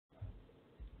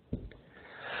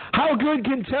How good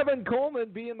can Tevin Coleman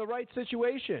be in the right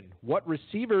situation? What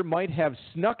receiver might have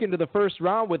snuck into the first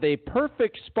round with a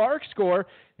perfect spark score?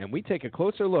 And we take a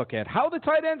closer look at how the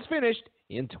tight ends finished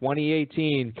in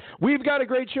 2018. We've got a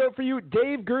great show for you.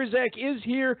 Dave Gerzak is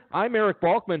here. I'm Eric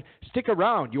Balkman. Stick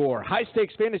around. Your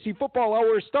high-stakes fantasy football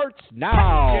hour starts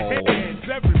now. Hands,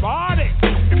 everybody,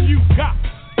 if you got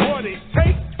what it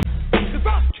takes, because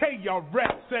I'm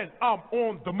KRS and I'm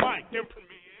on the mic. And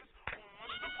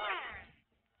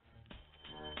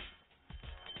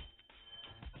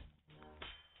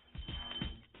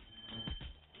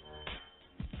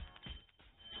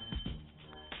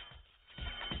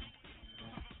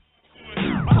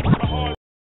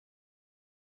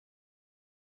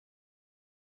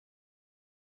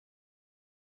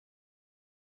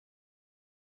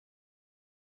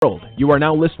You are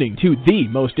now listening to the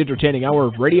most entertaining hour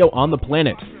of radio on the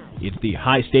planet. It's the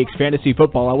High Stakes Fantasy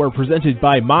Football Hour presented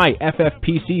by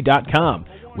MyFFPC.com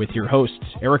with your hosts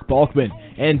Eric Balkman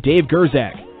and Dave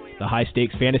Gerzak. The High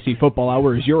Stakes Fantasy Football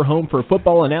Hour is your home for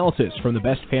football analysis from the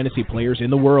best fantasy players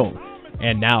in the world.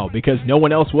 And now, because no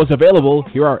one else was available,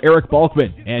 here are Eric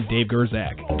Balkman and Dave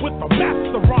Gerzak. with the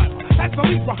master rhymer, that's the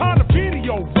lead behind the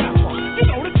video rapper. You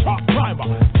know the truck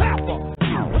driver, tapper.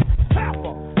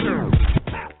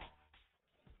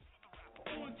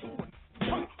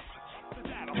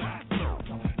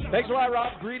 Thanks a lot,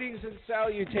 Rob. Greetings and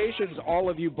salutations, all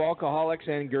of you Balkaholics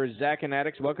and Gerzakin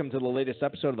addicts. Welcome to the latest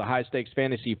episode of the High Stakes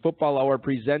Fantasy Football Hour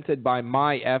presented by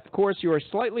MyF. Of course, you are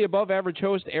slightly above average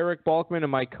host Eric Balkman,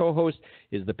 and my co-host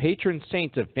is the patron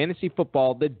saint of fantasy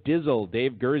football, the Dizzle,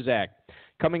 Dave Gerzak.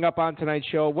 Coming up on tonight's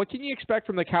show, what can you expect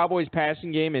from the Cowboys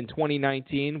passing game in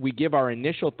 2019? We give our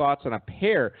initial thoughts on a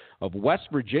pair of West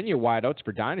Virginia wideouts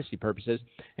for dynasty purposes,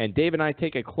 and Dave and I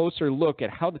take a closer look at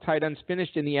how the tight ends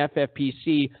finished in the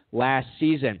FFPC last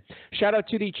season. Shout out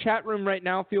to the chat room right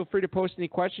now. Feel free to post any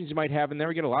questions you might have in there.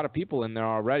 We get a lot of people in there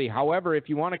already. However, if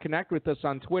you want to connect with us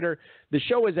on Twitter, the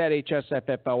show is at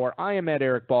HSFF Hour. I am at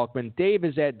Eric Balkman. Dave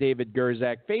is at David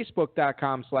Gerzak.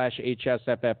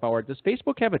 Facebook.com/HSFF Hour. Does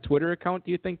Facebook have a Twitter account,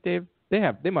 do you think, Dave?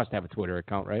 They must have a Twitter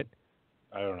account, right?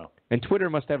 I don't know. And Twitter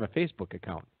must have a Facebook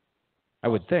account, I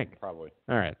would think. Probably.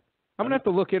 All right. I'm going to have to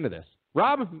look into this.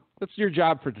 Rob, that's your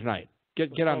job for tonight.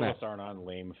 Get on that. Some of us aren't on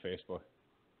lame Facebook.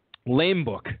 Lame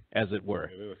book, as it were.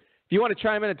 If you want to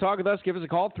chime in and talk with us, give us a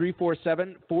call,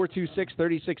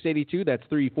 347-426-3682. That's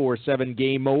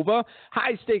 347-GAME-OVA.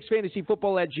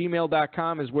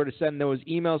 HighStakesFantasyFootball@gmail.com is where to send those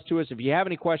emails to us. If you have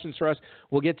any questions for us,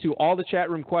 we'll get to all the chat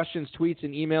room questions, tweets,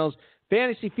 and emails.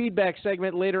 Fantasy feedback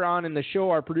segment later on in the show.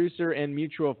 Our producer and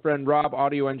mutual friend Rob,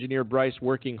 audio engineer Bryce,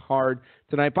 working hard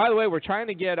tonight. By the way, we're trying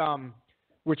to get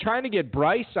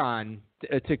Bryce on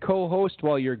to co-host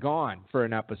while you're gone for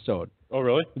an episode. Oh,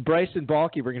 really? Bryce and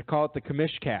Balky, we're going to call it the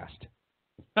Commish-cast.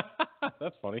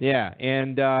 That's funny. Yeah,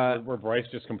 and where Bryce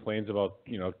just complains about,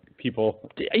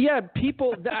 people. Yeah,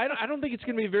 people. I don't think it's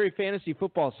going to be a very fantasy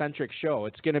football centric show.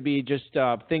 It's going to be just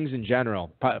things in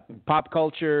general, pop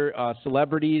culture,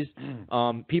 celebrities,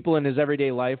 people in his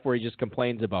everyday life where he just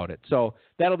complains about it. So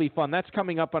that'll be fun. That's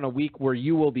coming up on a week where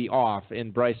you will be off,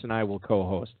 and Bryce and I will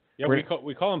co-host. Yeah, we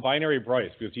call him Binary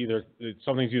Bryce because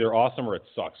something's either awesome or it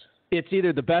sucks. It's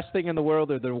either the best thing in the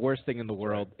world or the worst thing in the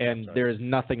world, and there is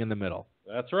nothing in the middle.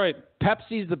 That's right.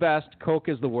 Pepsi's the best, Coke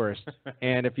is the worst,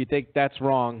 and if you think that's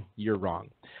wrong, you're wrong.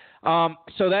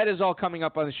 So that is all coming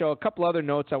up on the show. A couple other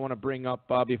notes I want to bring up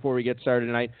before we get started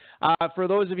tonight. For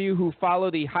those of you who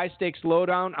follow the High Stakes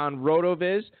Lowdown on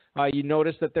RotoViz, you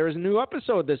noticed that there was a new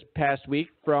episode this past week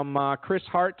from Chris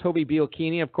Hart, Toby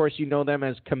Bielchini. Of course, you know them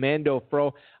as Commando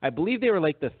Fro. I believe they were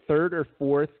like the third or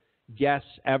fourth guests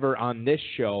ever on this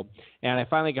show, and I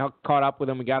finally got caught up with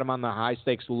them. We got them on the High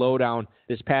Stakes Lowdown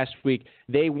this past week.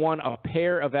 They won a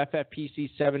pair of FFPC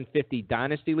 750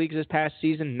 Dynasty Leagues this past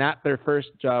season, not their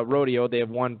first rodeo. They have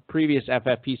won previous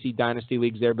FFPC Dynasty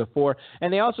Leagues there before,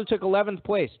 and they also took 11th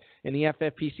place in the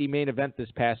FFPC main event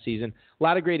this past season. A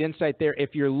lot of great insight there.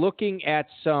 If you're looking at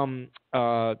some,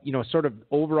 sort of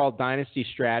overall dynasty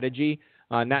strategy,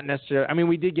 not necessarily. I mean,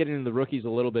 we did get into the rookies a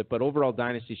little bit, but overall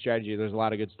dynasty strategy, there's a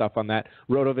lot of good stuff on that.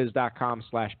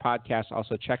 Rotoviz.com/podcast.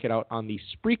 Also check it out on the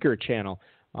Spreaker channel,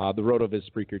 the Rotoviz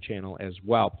Spreaker channel as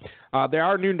well. There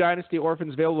are new dynasty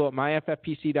orphans available at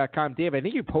myffpc.com. Dave, I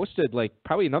think you posted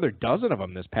probably another dozen of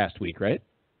them this past week, right?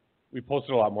 We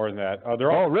posted a lot more than that. Oh,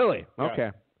 really? Yeah.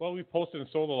 Okay. Well, we posted and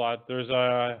sold a lot. There's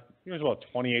about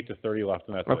 28 to 30 left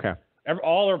in that. Okay.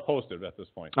 All are posted at this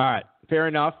point. All right. Fair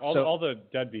enough. All the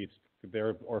deadbeats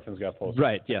Their orphans got posted.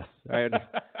 Right, yes.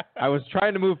 I was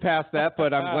trying to move past that,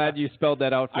 but I'm glad you spelled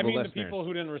that out for the listeners. The people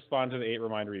who didn't respond to the 8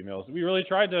 reminder emails. We really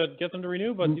tried to get them to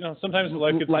renew, but, sometimes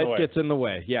life gets in the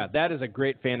way. Yeah, that is a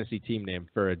great fantasy team name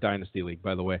for a dynasty league,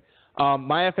 by the way.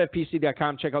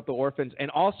 MyFFPC.com, check out the orphans. And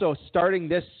also, starting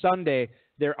this Sunday,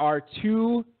 there are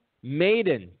 2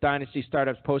 maiden dynasty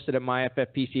startups posted at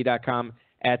MyFFPC.com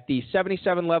at the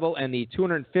 $77 level and the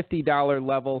 $250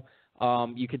 level.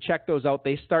 You can check those out.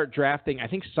 They start drafting, I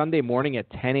think, Sunday morning at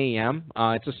 10 a.m.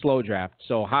 It's a slow draft,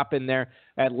 so hop in there.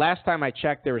 Last time I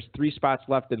checked, there was 3 spots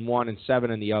left in one and 7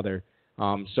 in the other.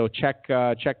 So check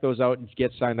those out and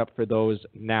get signed up for those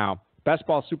now. Best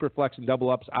ball, super flex, and double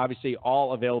ups, obviously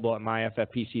all available at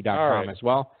myffpc.com as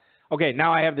well. Okay,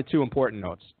 now I have the 2 important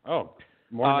notes. Oh,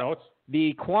 more notes?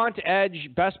 The Quant Edge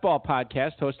Best Ball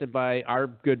podcast, hosted by our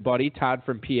good buddy Todd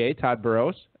from PA, Todd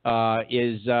Burrows,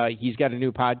 he's got a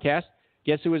new podcast.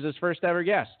 Guess who was his first ever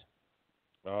guest?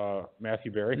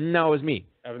 Matthew Berry? No, it was me.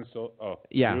 Evan Still. Oh,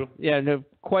 yeah, you? yeah. No,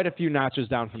 quite a few notches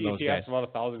down from those he guys. asked about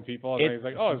 1,000 people, and then he's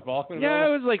like, "Oh, is Balkman?" Yeah,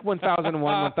 it was like 1,001,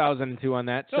 1,002 on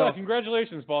that. So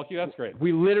congratulations, Balky. That's great.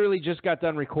 We literally just got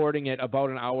done recording it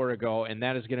about an hour ago, and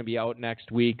that is going to be out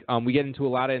next week. We get into a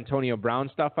lot of Antonio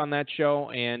Brown stuff on that show,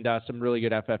 and some really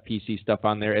good FFPC stuff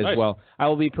on there as well. I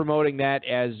will be promoting that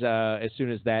as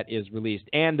soon as that is released.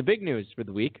 And the big news for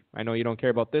the week, I know you don't care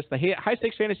about this, the High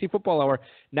Stakes Fantasy Football Hour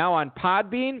now on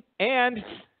Podbean, and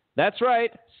that's right,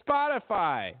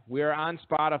 Spotify. We are on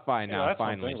Spotify now,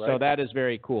 finally. Right? So that is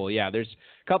very cool. Yeah, there's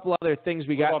a couple other things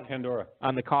we got Pandora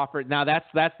on the coffer. Now,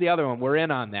 that's the other one. We're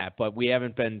in on that, but we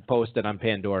haven't been posted on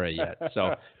Pandora yet.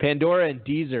 So Pandora and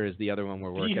Deezer is the other one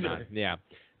we're working on. Yeah.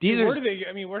 Deezer. Where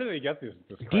do they get this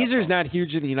crap Deezer's from? not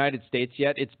huge in the United States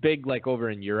yet. It's big like over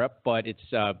in Europe, but it's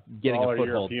getting all a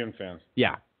foothold. European fans.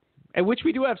 Yeah. And which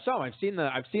we do have some. I've seen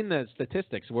the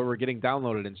statistics where we're getting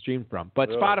downloaded and streamed from. But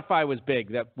really? Spotify was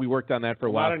big. That we worked on that for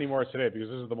a while. Not anymore today because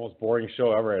this is the most boring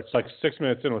show ever. It's like 6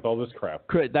 minutes in with all this crap.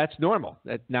 That's normal.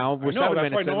 Now we're 7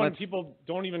 minutes in. That's why people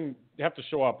don't even have to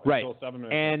show up until 7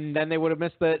 minutes. And then they would have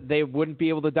missed they wouldn't be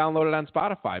able to download it on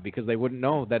Spotify because they wouldn't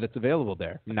know that it's available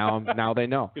there. Now they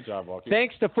know. Good job, Walkie.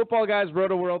 Thanks to Football Guys,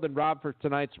 Roto World, and Rob for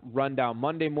tonight's rundown.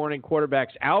 Monday morning quarterbacks.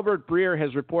 Albert Breer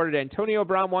has reported Antonio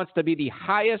Brown wants to be the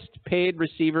highest paid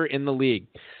receiver in the league.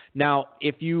 Now,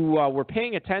 if you were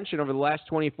paying attention over the last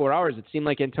 24 hours, it seemed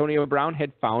like Antonio Brown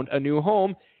had found a new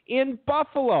home in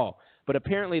Buffalo. But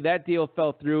apparently that deal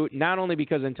fell through, not only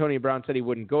because Antonio Brown said he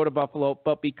wouldn't go to Buffalo,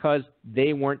 but because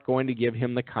they weren't going to give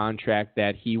him the contract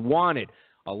that he wanted.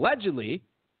 Allegedly,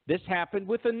 this happened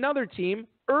with another team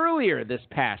earlier this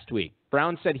past week.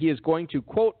 Brown said he is going to,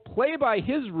 quote, play by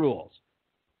his rules.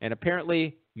 And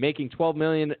apparently making $12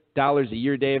 million a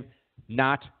year, Dave,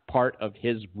 not part of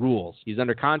his rules. He's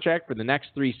under contract for the next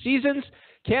 3 seasons.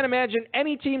 Can't imagine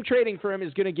any team trading for him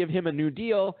is going to give him a new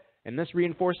deal. And this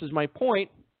reinforces my point.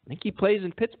 I think he plays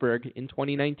in Pittsburgh in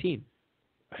 2019.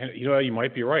 You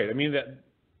might be right. I mean,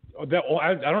 I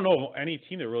don't know any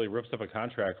team that really rips up a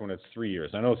contract when it's 3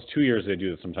 years. I know it's 2 years they do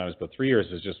this sometimes, but 3 years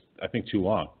is just, I think, too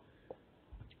long.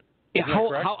 Yeah,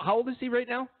 how old is he right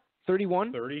now?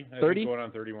 31? 30? 30? Going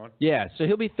on 31. Yeah, so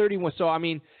he'll be 31. So, I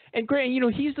mean, and Grant,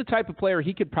 he's the type of player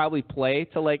he could probably play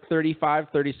to like 35,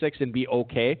 36 and be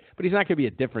okay, but he's not going to be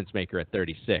a difference maker at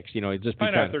 36. Just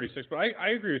probably not 36, but I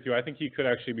agree with you. I think he could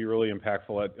actually be really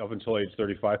impactful up until age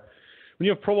 35. When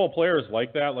you have Pro Bowl players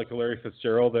like that, like Larry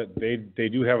Fitzgerald, that they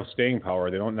do have a staying power.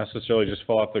 They don't necessarily just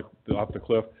fall off the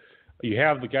cliff. You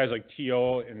have the guys like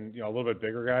T.O. and a little bit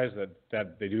bigger guys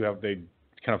that they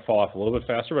kind of fall off a little bit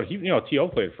faster, but T.O.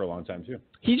 played for a long time too.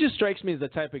 He just strikes me as the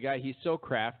type of guy. He's so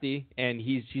crafty, and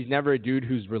he's never a dude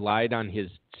who's relied on his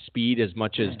speed as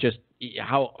much as just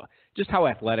how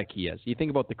athletic he is. You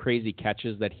think about the crazy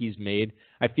catches that he's made.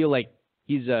 I feel like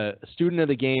he's a student of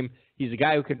the game. He's a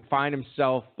guy who can find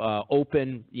himself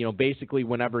open, basically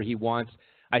whenever he wants.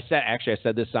 I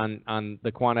said this on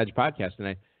the Quant Edge podcast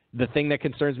tonight. The thing that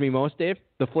concerns me most, Dave,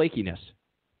 the flakiness,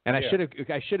 and I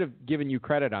should have given you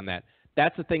credit on that.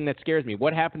 That's the thing that scares me.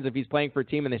 What happens if he's playing for a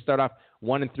team and they start off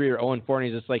 1-3 or 0-4, and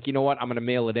he's just like, you know what, I'm going to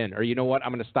mail it in, or you know what,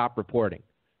 I'm going to stop reporting.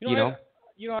 I,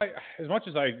 as much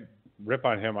as I rip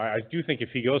on him, I do think if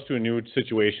he goes to a new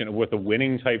situation with a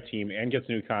winning type team and gets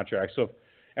a new contract, so if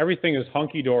everything is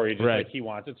hunky dory just like he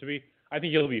wants it to be, I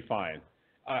think he'll be fine.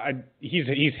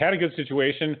 He's had a good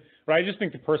situation, but I just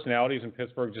think the personalities in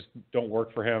Pittsburgh just don't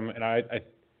work for him, and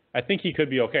I think he could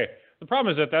be okay. The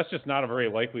problem is that's just not a very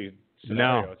likely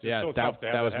scenario. No,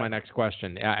 that was my next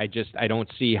question. I don't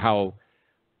see how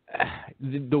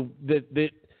the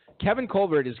Kevin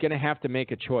Colbert is going to have to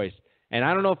make a choice, and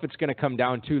I don't know if it's going to come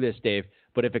down to this, Dave.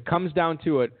 But if it comes down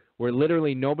to it, where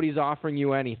literally nobody's offering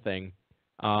you anything,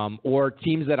 or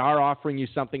teams that are offering you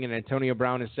something and Antonio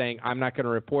Brown is saying, I'm not going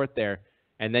to report there,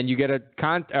 and then you get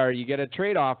a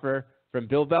trade offer from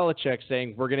Bill Belichick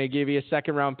saying, we're going to give you a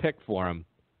second-round pick for him,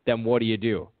 then what do you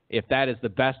do? If that is the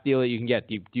best deal that you can get,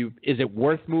 is it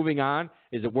worth moving on?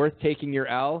 Is it worth taking your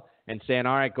L and saying,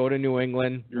 all right, go to New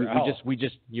England? You're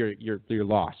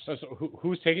lost. So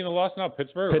who's taking the loss now?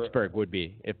 Pittsburgh? Pittsburgh would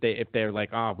be if they're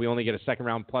like, we only get a second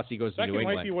round plus he goes to New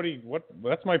England.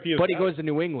 Might be. But he goes to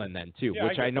New England then too,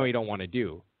 which I know you don't want to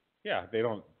do. Yeah, they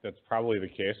don't. That's probably the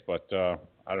case, but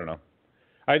I don't know.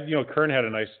 Kern had a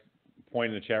nice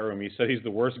point in the chat room. He said he's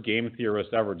the worst game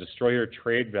theorist ever. Destroy your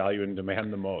trade value and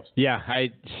demand the most. Yeah,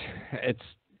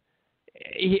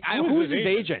 who's his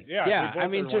agent? Yeah. I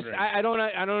mean, I don't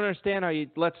understand how he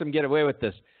lets him get away with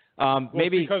this.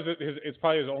 Maybe because it's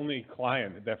probably his only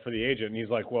client that for the agent, and he's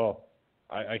like, well,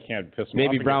 I can't piss him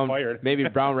off and Brown, get fired. Maybe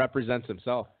Brown represents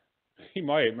himself. He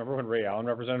might. Remember when Ray Allen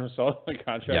represented himself in the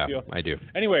contract deal? Yeah, I do.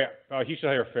 Anyway, he should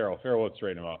hire Farrell. Farrell would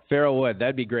straighten him out. Farrell would.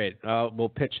 That'd be great. We'll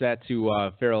pitch that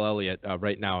to Farrell Elliott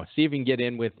right now. See if we can get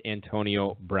in with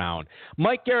Antonio Brown.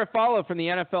 Mike Garofalo from the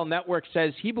NFL Network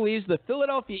says he believes the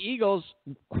Philadelphia Eagles,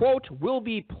 quote, will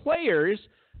be players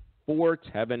for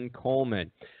Tevin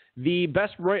Coleman. The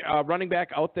best running back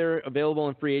out there available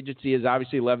in free agency is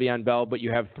obviously Le'Veon Bell, but you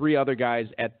have three other guys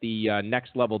at the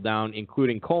next level down,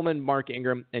 including Coleman, Mark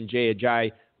Ingram, and Jay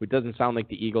Ajayi, who doesn't sound like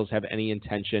the Eagles have any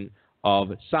intention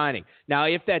of signing. Now,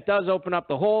 if that does open up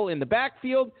the hole in the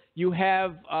backfield, you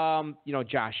have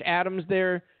Josh Adams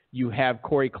there. You have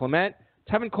Corey Clement.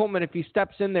 Tevin Coleman, if he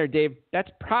steps in there, Dave, that's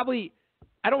probably,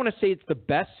 I don't want to say it's the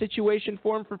best situation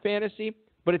for him for fantasy,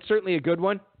 but it's certainly a good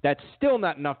one. That's still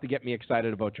not enough to get me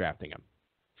excited about drafting him.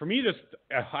 For me,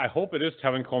 I hope it is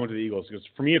Tevin Coleman to the Eagles, because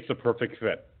for me it's the perfect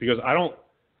fit. Because I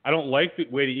don't like the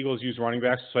way the Eagles use running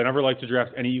backs, so I never like to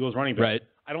draft any Eagles running backs. Right.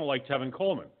 I don't like Tevin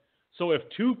Coleman. So if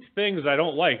two things I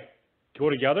don't like go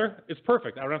together, it's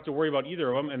perfect. I don't have to worry about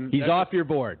either of them. And he's off your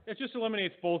board. It just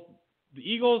eliminates both the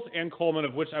Eagles and Coleman,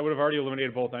 of which I would have already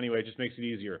eliminated both anyway. It just makes it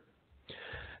easier.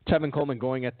 Tevin Coleman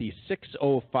going at the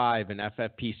 605 in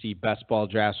FFPC best ball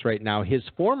drafts right now. His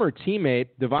former teammate,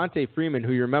 Devontae Freeman,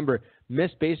 who you remember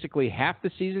missed basically half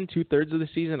the season, 2/3 of the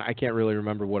season. I can't really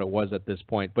remember what it was at this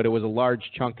point, but it was a large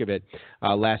chunk of it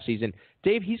last season.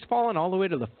 Dave, he's fallen all the way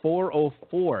to the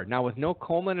 404. Now, with no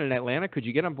Coleman in Atlanta, could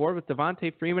you get on board with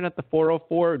Devontae Freeman at the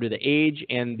 404, or do the age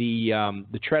and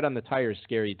the tread on the tires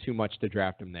scare you too much to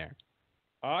draft him there?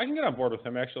 I can get on board with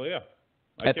him, actually, yeah.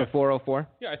 At the 404?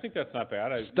 Yeah, I think that's not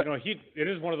bad. It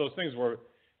is one of those things where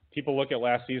people look at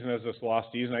last season as this lost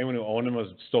season. Anyone who owned him was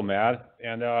still mad,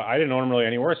 and I didn't own him really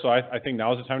anywhere, so I think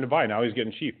now is the time to buy. Now he's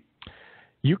getting cheap.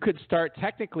 You could start,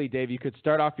 technically, Dave, you could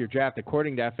start off your draft,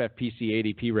 according to FFPC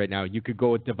ADP right now, you could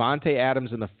go with Devontae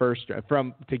Adams in the first,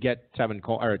 to get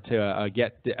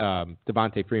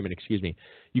Devontae Freeman, excuse me.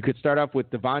 You could start off with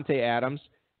Devontae Adams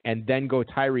and then go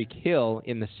Tyreek Hill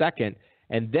in the second.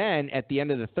 And then at the end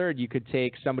of the third, you could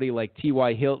take somebody like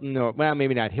T.Y. Hilton, or, well,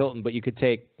 maybe not Hilton, but you could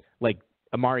take like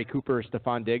Amari Cooper or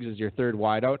Stephon Diggs as your third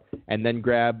wideout, and then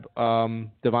grab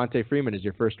Devontae Freeman as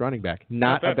your first running back.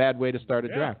 Not a bad way to start a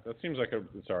draft. That seems like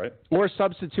it's all right. Or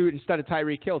substitute, instead of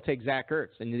Tyreek Hill, take Zach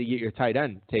Ertz, and you get your tight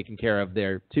end taken care of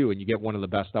there too, and you get one of the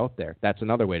best out there. That's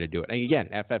another way to do it. And again,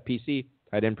 FFPC,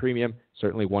 tight end premium,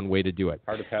 certainly one way to do it.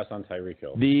 Hard to pass on Tyreek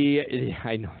Hill.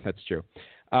 I know, that's true.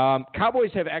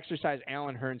 Cowboys have exercised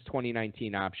Allen Hurns'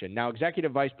 2019 option. Now,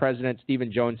 Executive Vice President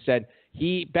Stephen Jones said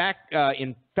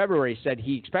in February said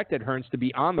he expected Hurns to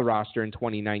be on the roster in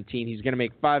 2019. He's going to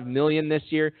make $5 million this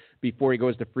year before he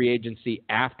goes to free agency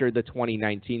after the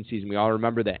 2019 season. We all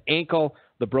remember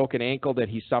the broken ankle that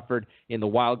he suffered in the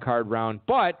wild card round.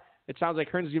 But it sounds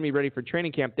like Hurns is going to be ready for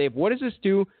training camp. Dave, what does this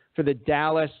do for the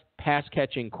Dallas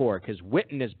pass-catching core? Because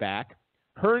Witten is back.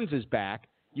 Hurns is back.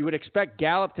 You would expect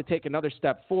Gallup to take another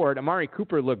step forward. Amari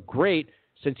Cooper looked great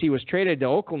since he was traded to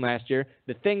Oakland last year.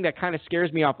 The thing that kind of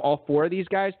scares me off all four of these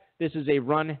guys, this is a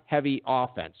run-heavy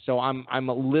offense. So I'm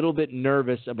a little bit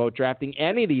nervous about drafting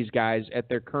any of these guys at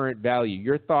their current value.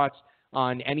 Your thoughts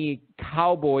on any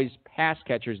Cowboys pass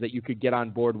catchers that you could get on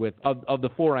board with of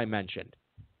the four I mentioned?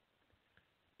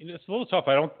 It's a little tough.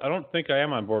 I don't think I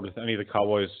am on board with any of the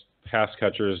Cowboys pass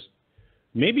catchers.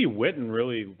 Maybe Witten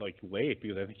really late,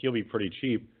 because I think he'll be pretty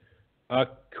cheap.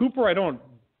 Cooper, I don't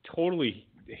totally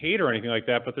hate or anything like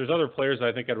that, but there's other players that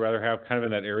I think I'd rather have kind of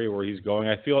in that area where he's going.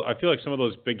 I feel like some of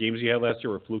those big games he had last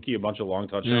year were fluky, a bunch of long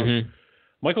touchdowns. Mm-hmm.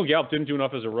 Michael Gallup didn't do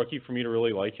enough as a rookie for me to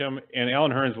really like him. And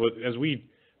Allen Hurns, as we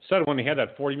said when he had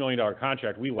that $40 million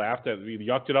contract, we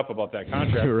yucked it up about that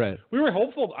contract. Right. We were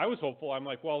hopeful. I was hopeful. I'm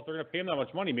like, well, if they're going to pay him that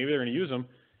much money, maybe they're going to use him.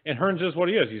 And Hearns is what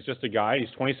he is. He's just a guy. He's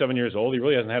 27 years old. He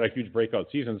really hasn't had a huge breakout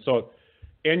season. So,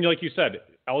 and like you said,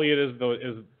 Elliott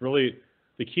is really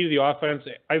the key to the offense.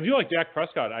 I do like Dak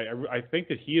Prescott. I think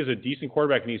that he is a decent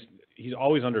quarterback, and he's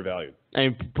always undervalued.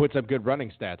 And he puts up good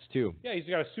running stats too. Yeah,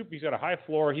 he's got a high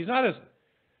floor. He's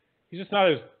just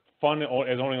not as fun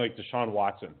as only like Deshaun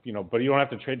Watson, but you don't have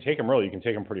to take him early. You can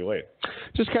take him pretty late.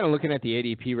 Just kind of looking at the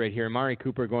ADP right here, Amari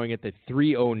Cooper going at the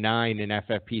 309 in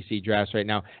FFPC drafts right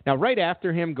now. Now, right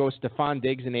after him goes Stephon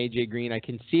Diggs and A.J. Green. I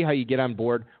can see how you get on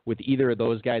board with either of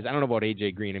those guys. I don't know about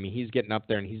A.J. Green. I mean, he's getting up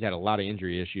there, and he's had a lot of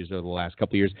injury issues over the last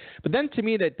couple of years. But then to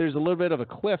me, that there's a little bit of a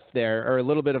cliff there, or a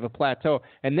little bit of a plateau.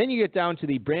 And then you get down to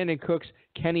the Brandon Cooks,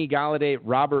 Kenny Golladay,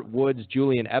 Robert Woods,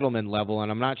 Julian Edelman level,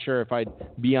 and I'm not sure if I'd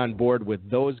be on board with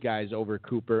those guys over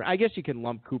Cooper. I guess you can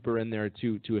lump Cooper in there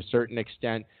to a certain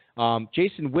extent.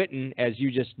 Jason Witten, as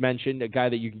you just mentioned, a guy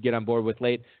that you can get on board with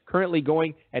late, currently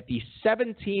going at the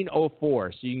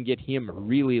 1704, so you can get him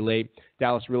really late.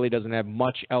 Dallas really doesn't have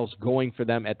much else going for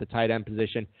them at the tight end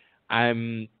position.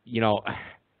 I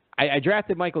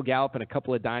drafted Michael Gallup in a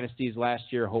couple of dynasties last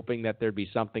year, hoping that there'd be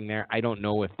something there. I don't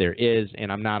know if there is,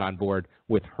 and I'm not on board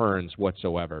with Hearns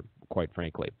whatsoever, quite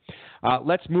frankly.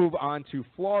 Let's move on to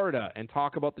Florida and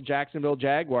talk about the Jacksonville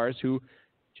Jaguars, who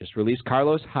just released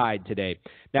Carlos Hyde today.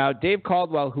 Now, Dave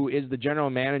Caldwell, who is the general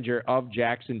manager of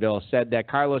Jacksonville, said that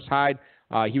Carlos Hyde,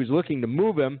 he was looking to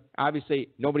move him. Obviously,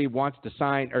 nobody wants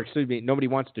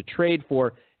to trade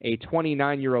for a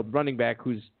 29-year-old running back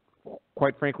who's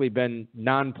quite frankly been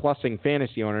non-plussing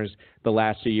fantasy owners the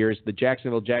last few years. The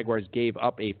Jacksonville Jaguars gave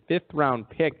up a fifth-round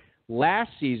pick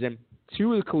last season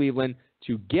to Cleveland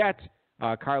to get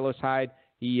Carlos Hyde.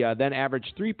 He then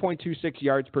averaged 3.26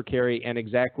 yards per carry and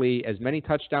exactly as many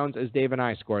touchdowns as Dave and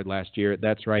I scored last year.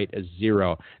 That's right,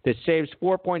 0. This saves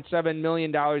 $4.7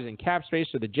 million in cap space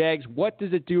for the Jags. What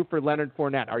does it do for Leonard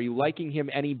Fournette? Are you liking him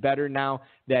any better now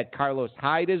that Carlos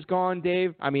Hyde is gone,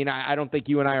 Dave? I mean, I don't think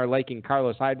you and I are liking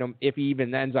Carlos Hyde if he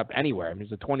even ends up anywhere. I mean,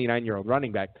 he's a 29-year-old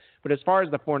running back. But as far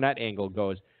as the Fournette angle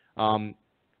goes,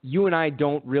 you and I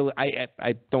don't really – I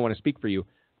don't want to speak for you.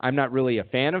 I'm not really a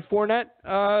fan of Fournette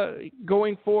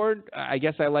going forward. I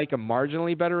guess I like him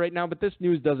marginally better right now, but this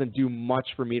news doesn't do much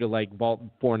for me to vault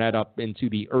Fournette up into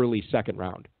the early second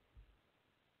round.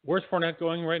 Where's Fournette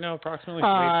going right now, approximately?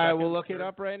 I will look it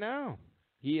up right now.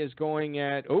 He is going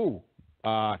at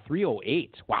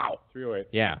 308. Wow. 308.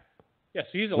 Yeah. Yeah, so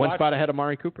he's one spot ahead of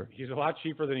Amari Cooper. He's a lot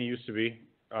cheaper than he used to be.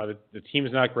 The team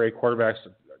is not great. Quarterback's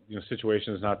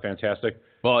situation is not fantastic.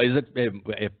 Well, is it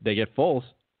if they get Foles?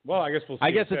 Well, I guess we'll see.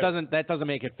 I guess that doesn't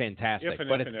make it fantastic,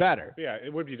 but it's better. Yeah,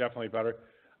 it would be definitely better.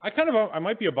 I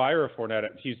might be a buyer of Fournette.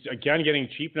 He's again getting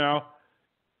cheap now.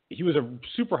 He was a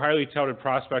super highly touted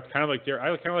prospect, kind of like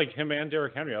him and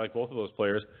Derrick Henry. I like both of those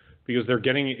players because they're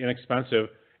getting inexpensive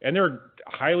and they're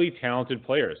highly talented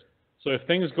players. So if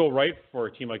things go right for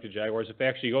a team like the Jaguars, if they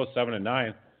actually go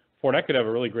 7-9, Fournette could have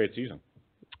a really great season.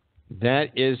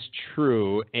 That is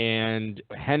true, and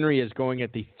Henry is going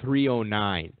at the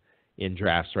 309. In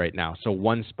drafts right now, so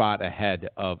one spot behind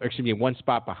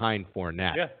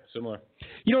Fournette. Yeah, similar.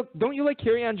 Don't you like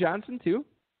Kerryon Johnson too?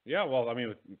 Yeah, well, I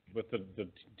mean, with the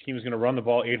team's going to run the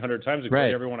ball 800 times according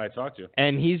to everyone I talk to.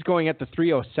 And he's going at the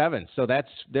 307, so that's.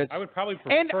 I would probably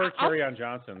prefer Kerryon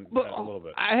Johnson a little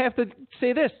bit. I have to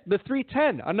say this: the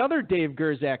 310, another Dave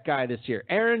Gerzak guy this year,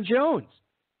 Aaron Jones.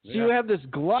 So you have this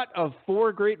glut of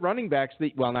four great running backs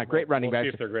not great running backs. See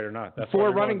if they're great or not. That's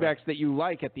four running backs that you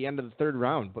like at the end of the third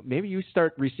round. But maybe you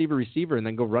start receiver, and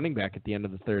then go running back at the end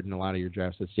of the third in a lot of your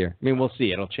drafts this year. I mean, we'll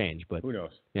see. It'll change, but who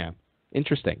knows? Yeah,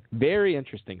 interesting. Very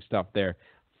interesting stuff there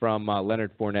from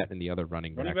Leonard Fournette and the other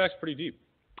running backs. Running back's pretty deep.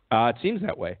 It seems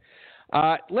that way.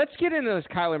 Let's get into this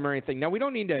Kyler Murray thing. Now, we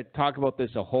don't need to talk about this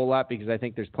a whole lot because I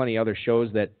think there's plenty of other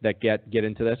shows that get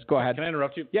into this. Go ahead. Can I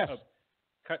interrupt you? Yes.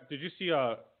 Did you see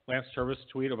Lance Turvis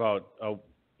tweet about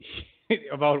who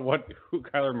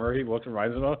Kyler Murray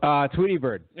reminds him of? Tweety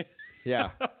Bird.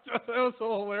 Yeah. That was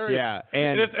so hilarious. Yeah,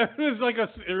 and it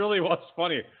really was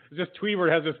funny. It's just Tweety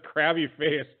Bird has this crabby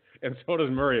face, and so does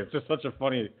Murray. It's just such a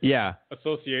funny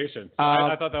association. So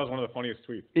I thought that was one of the funniest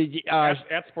tweets.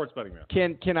 At Sports Betting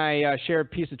Man. Can I share a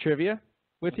piece of trivia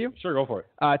with you? Sure, go for it.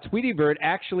 Tweety Bird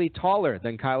actually taller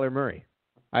than Kyler Murray.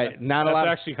 That's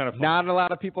actually kind of funny. Not a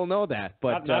lot of people know that,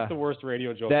 but not the worst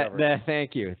radio joke ever.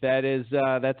 Thank you.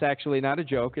 That's actually not a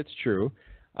joke. It's true.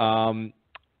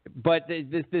 But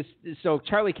so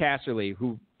Charlie Casserly,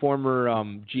 who former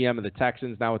GM of the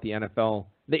Texans, now with the NFL.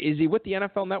 Is he with the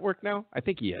NFL Network now? I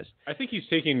think he is. I think he's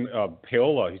taking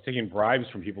payola. He's taking bribes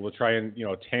from people to try and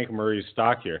tank Murray's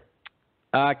stock here.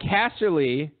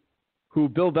 Casserly, who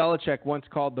Bill Belichick once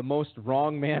called the most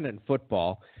wrong man in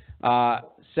football.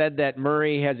 said that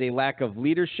Murray has a lack of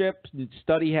leadership,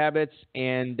 study habits,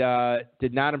 and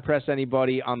did not impress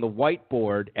anybody on the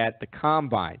whiteboard at the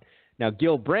Combine. Now,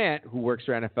 Gil Brandt, who works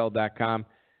for NFL.com,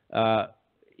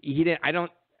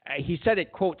 he said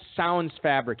it, quote, sounds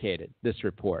fabricated, this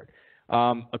report.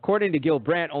 According to Gil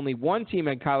Brandt, only one team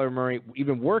had Kyler Murray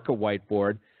even work a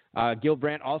whiteboard. Gil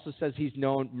Brandt also says he's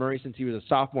known Murray since he was a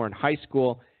sophomore in high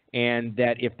school, and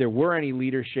that if there were any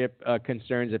leadership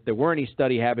concerns, if there were any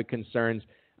study habit concerns,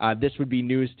 this would be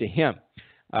news to him.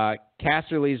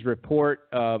 Casserly's report,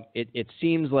 it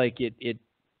seems like it,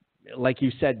 like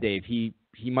you said, Dave, he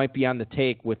might be on the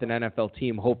take with an NFL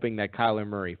team hoping that Kyler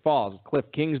Murray falls. Cliff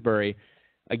Kingsbury,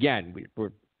 again,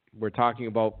 we're talking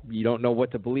about, you don't know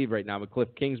what to believe right now, but Cliff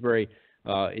Kingsbury,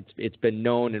 it's been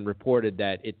known and reported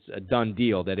that it's a done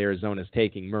deal that Arizona's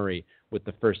taking Murray with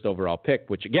the first overall pick,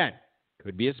 which, again,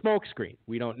 could be a smokescreen.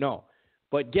 We don't know.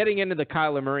 But getting into the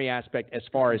Kyler Murray aspect as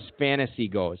far as fantasy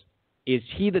goes, is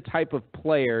he the type of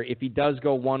player, if he does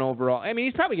go one overall, I mean,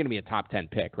 he's probably going to be a top 10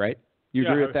 pick, right? You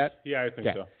agree with that? Yeah, I think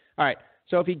so. All right.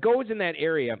 So if he goes in that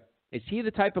area, is he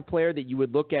the type of player that you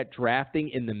would look at drafting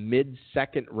in the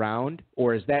mid-second round,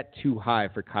 or is that too high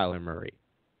for Kyler Murray?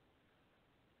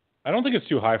 I don't think it's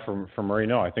too high for Murray,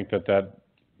 no. I think that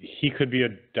he could be a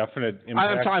definite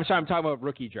impact. I'm sorry, I'm talking about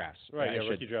rookie drafts. Right,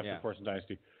 rookie drafts, of course, in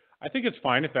Dynasty. I think it's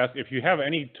fine if you have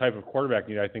any type of quarterback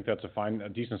need. I think that's a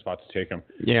decent spot to take him.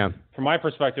 Yeah. From my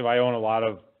perspective, I own a lot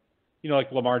of,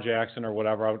 like Lamar Jackson or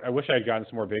whatever. I wish I had gotten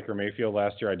some more Baker Mayfield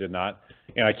last year. I did not,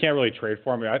 and I can't really trade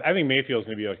for him. I think Mayfield's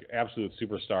going to be like an absolute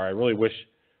superstar. I really wish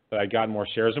that I'd gotten more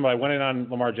shares of him. But I went in on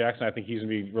Lamar Jackson. I think he's going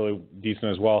to be really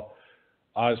decent as well.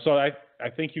 So I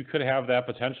think you could have that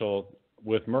potential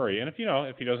with Murray. And if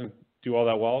he doesn't do all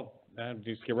that well,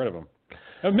 just get rid of him.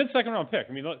 A mid-second round pick.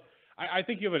 I mean, look, I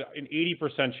think you have an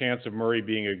 80% chance of Murray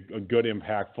being a good,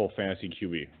 impactful fantasy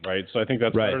QB, right? So I think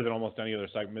that's better than almost any other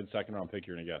mid-second round pick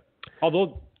you're going to get.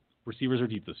 Although receivers are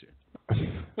deep this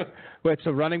year. Wait, so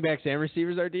running backs and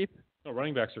receivers are deep? No,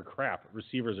 running backs are crap.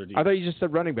 Receivers are deep. I thought you just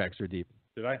said running backs are deep.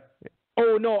 Did I?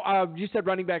 Oh, no, you said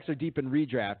running backs are deep in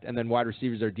redraft, and then wide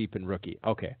receivers are deep in rookie.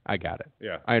 Okay, I got it.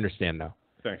 Yeah. I understand now.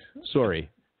 Thanks.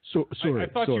 Sorry. Sorry. I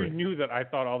thought you knew that I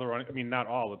thought all not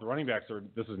all, but the running backs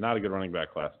this is not a good running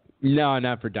back class. No,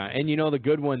 not for Don. And the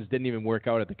good ones didn't even work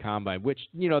out at the Combine, which,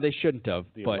 they shouldn't have.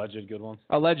 Alleged good ones?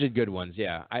 Alleged good ones,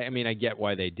 yeah. I mean, I get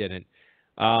why they didn't.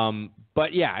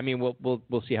 But, yeah, I mean,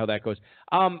 we'll see how that goes.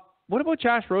 What about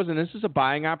Josh Rosen? This is a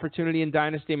buying opportunity in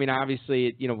Dynasty. I mean,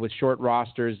 obviously, with short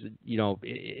rosters,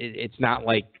 it's not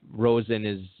like Rosen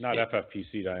is not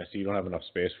FFPC Dynasty. You don't have enough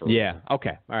space for. Yeah. Rosen.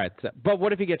 Okay. All right. But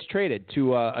what if he gets traded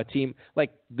to a team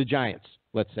like the Giants,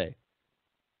 let's say?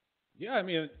 Yeah, I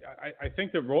mean, I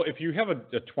think that if you have a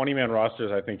 20-man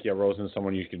roster, I think Rosen is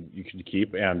someone you can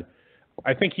keep, and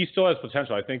I think he still has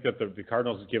potential. I think that the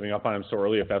Cardinals giving up on him so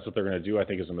early, if that's what they're going to do, I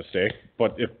think is a mistake.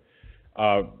 But if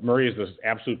Murray is this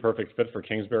absolute perfect fit for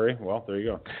Kingsbury, well, there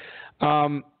you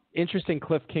go. Interesting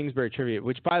Cliff Kingsbury trivia,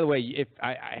 which, by the way, if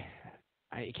I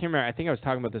can't remember, I think I was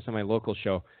talking about this on my local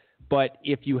show, but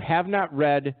if you have not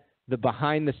read the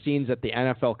behind the scenes at the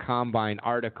NFL Combine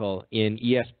article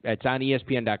it's on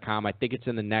ESPN.com. I think it's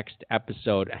in the next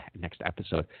issue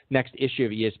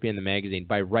of ESPN the magazine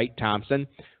by Wright Thompson,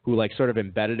 who sort of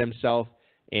embedded himself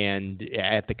and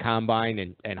at the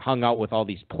Combine and hung out with all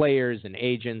these players and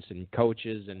agents and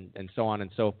coaches and so on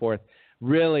and so forth.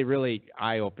 Really, really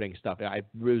eye-opening stuff. It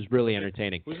was really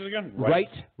entertaining. Who's it again?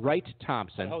 Wright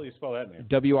Thompson. How do you spell that name?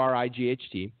 Wright.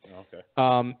 Oh,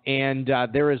 okay. And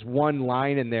there is one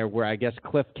line in there where I guess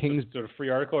Cliff Kings. Is it a free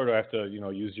article, or do I have to,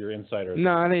 use your insider?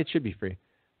 No, I think it should be free.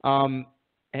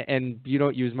 And you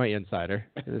don't use my insider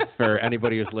for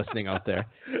anybody who's listening out there.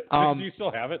 Do you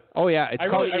still have it? Oh yeah, it's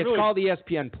called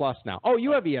ESPN Plus now. Oh,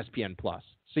 you have ESPN Plus,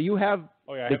 so you have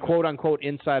the quote unquote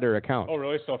insider account. Oh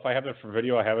really? So if I have it for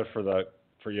video, I have it for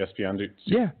ESPN.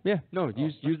 Yeah. No,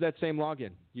 use that same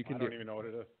login. You can. I don't even know what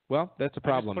it is. Well, that's a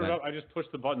problem. I just push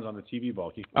the buttons on the TV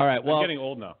bulky. All right. Well, I'm getting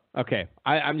old now. Okay.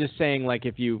 I'm just saying,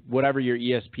 if you whatever your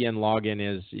ESPN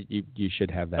login is, you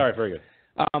should have that. All right. Very good.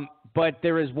 But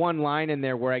there is one line in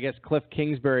there where I guess Cliff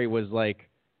Kingsbury was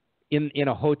in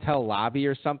a hotel lobby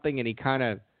or something, and he kind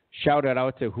of shouted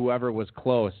out to whoever was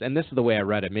close. And this is the way I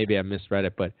read it. Maybe I misread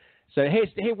it, but said,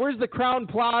 "Hey, where's the Crown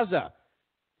Plaza?"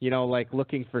 like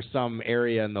looking for some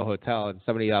area in the hotel, and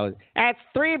somebody else, that's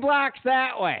 3 blocks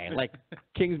that way. Like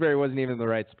Kingsbury wasn't even in the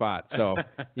right spot. So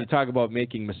you talk about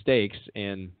making mistakes,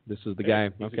 and this is the guy.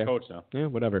 He's okay. a coach now. Yeah,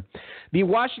 whatever. The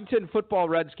Washington Football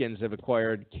Redskins have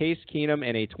acquired Case Keenum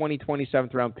and a 2020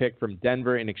 7th-round pick from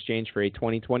Denver in exchange for a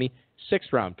 2020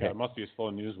 6th-round pick. Yeah, it must be a slow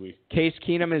news week. Case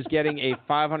Keenum is getting a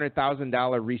 $500,000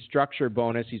 restructure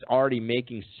bonus. He's already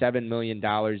making $7 million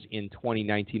in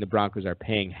 2019. The Broncos are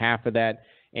paying half of that.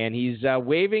 And he's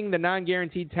waiving the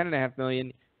non-guaranteed $10.5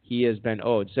 million he has been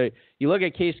owed. So you look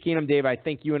at Case Keenum, Dave, I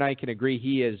think you and I can agree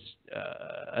he is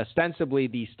ostensibly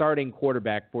the starting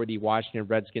quarterback for the Washington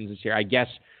Redskins this year. I guess,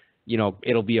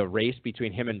 it'll be a race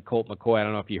between him and Colt McCoy. I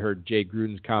don't know if you heard Jay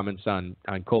Gruden's comments on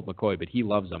Colt McCoy, but he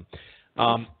loves him.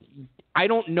 I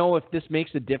don't know if this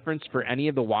makes a difference for any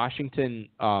of the Washington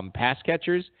pass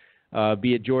catchers,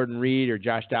 be it Jordan Reed or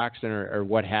Josh Doxson or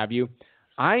what have you.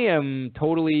 I am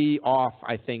totally off,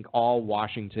 I think, all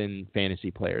Washington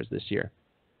fantasy players this year.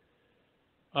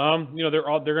 They're going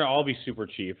to all be super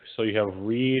cheap. So you have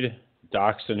Reed,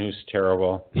 Doxson, who's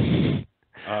terrible. What's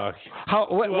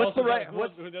the right? Who are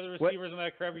the other receivers in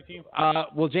that crappy team?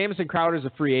 Well, Jamison Crowder's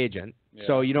a free agent,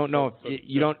 so you don't know if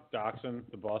you don't. Doxson,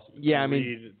 the boss. Yeah,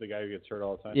 Reed, the guy who gets hurt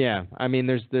all the time. Yeah, I mean,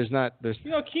 there's.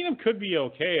 Keenum could be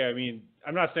okay. I mean,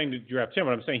 I'm not saying to draft him,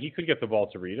 but I'm saying he could get the ball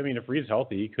to Reed. I mean, if Reed's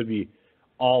healthy, he could be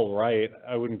all right.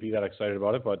 I wouldn't be that excited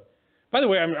about it, but by the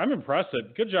way, I'm impressed.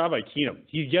 Good job by Keenum.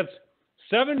 He gets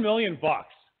 $7 million,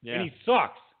 and he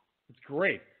sucks. It's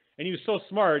great. And he was so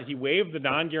smart, he waived the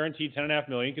non-guaranteed $10.5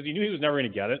 million because he knew he was never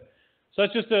going to get it. So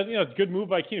that's just a good move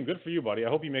by Keenum. Good for you, buddy. I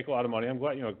hope you make a lot of money. I'm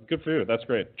glad, good for you. That's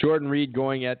great. Jordan Reed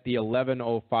going at the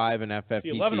 11.05 in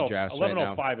FFPC draft right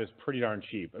now. 11.05 is pretty darn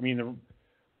cheap. I mean,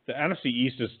 the NFC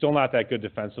East is still not that good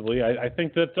defensively. I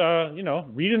think that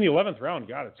Reed in the 11th round,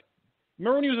 God, it's.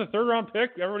 Remember when he was a 3rd-round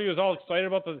pick? Everybody was all excited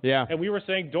about and we were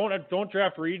saying don't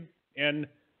draft Reed, and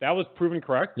that was proven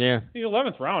correct. Yeah. The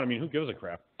 11th round. I mean, who gives a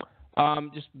crap?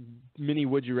 Just mini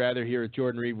would you rather here with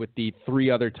Jordan Reed with the 3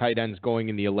 other tight ends going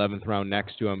in the 11th round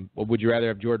next to him. Would you rather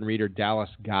have Jordan Reed or Dallas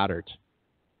Goedert?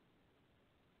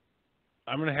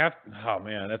 I'm going to have – oh,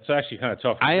 man, that's actually kind of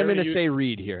tough. I am going to say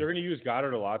Reed here. They're going to use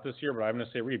Goddard a lot this year, but I'm going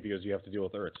to say Reed because you have to deal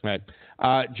with Ertz. Right.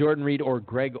 Jordan Reed or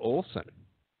Greg Olsen?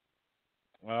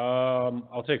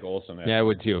 I'll take Olsen. Actually. Yeah, I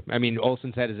would too. I mean,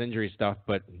 Olsen's had his injury stuff,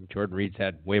 but Jordan Reed's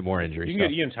had way more injury stuff. You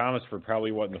can get Ian Thomas for probably,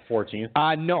 in the 14th?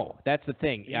 No, that's the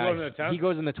thing. He goes in the 10th? He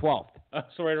goes in the 12th.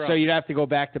 So right around. So you'd have to go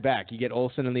back-to-back. You get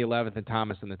Olsen in the 11th and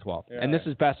Thomas in the 12th. Yeah. And this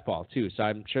is best ball, too, so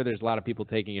I'm sure there's a lot of people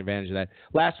taking advantage of that.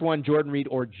 Last one, Jordan Reed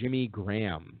or Jimmy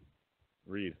Graham?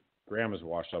 Reed. Graham is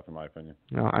washed up, in my opinion.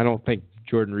 No, I don't think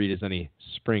Jordan Reed is any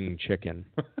spring chicken.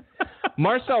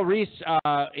 Marcel Reese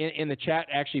in the chat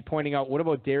actually pointing out, what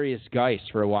about Darius Geis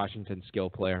for a Washington skill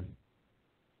player?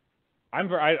 I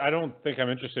don't think I'm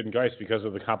interested in Geis because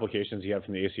of the complications he had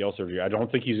from the ACL surgery. I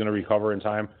don't think he's going to recover in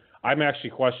time. I'm actually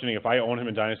questioning if I own him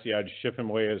in Dynasty, I'd ship him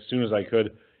away as soon as I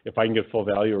could if I can get full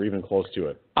value or even close to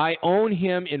it. I own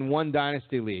him in one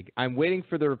Dynasty league. I'm waiting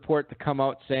for the report to come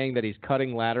out saying that he's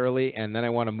cutting laterally, and then I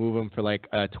want to move him for like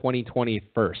a 2020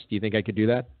 first. Do you think I could do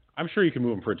that? I'm sure you can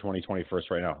move him for a 2020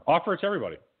 first right now. Offer it to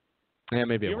everybody. Yeah,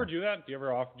 maybe. Do you ever do that? Do you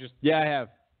ever offer just? Yeah, I have.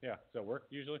 Yeah, does that work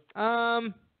usually?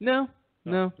 No.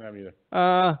 I haven't either.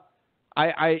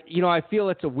 I feel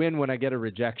it's a win when I get a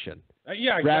rejection.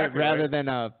 Yeah, exactly. Rather than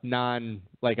a non,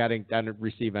 like I didn't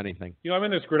receive anything. I'm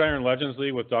in this Gridiron Legends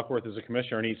league with Duckworth as a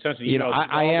commissioner, and he sent an email.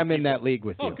 I am in that league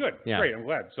with you. Oh, good. Yeah. Great. I'm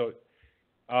glad. So,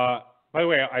 by the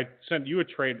way, I sent you a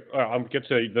trade. I'll get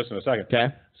to this in a second. Okay.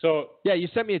 So. Yeah, you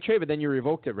sent me a trade, but then you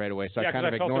revoked it right away, so I kind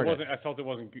of ignored it. I felt it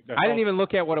wasn't good. I didn't even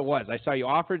look at what it was. I saw you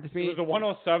offered to me. It was a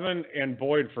 107 and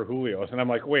Boyd for Julio's, and I'm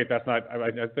like, wait, that's not.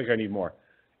 I think I need more.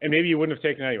 And maybe you wouldn't have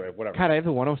taken it anyway. Whatever. God, I have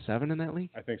the 107 in that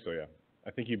league. I think so. Yeah. I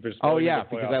think you just. Oh yeah,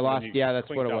 because I lost. Yeah, that's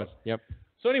what it was. Yep.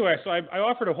 So anyway, I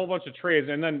offered a whole bunch of trades,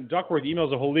 and then Duckworth emails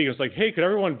the whole league. It's like, hey, could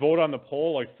everyone vote on the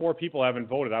poll? Like 4 people haven't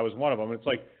voted. I was one of them. And it's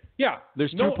like, yeah.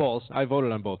 There's 2 polls. I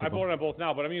voted on both of them. I voted on both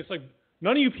now, but I mean, it's like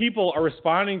none of you people are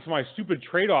responding to my stupid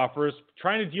trade offers,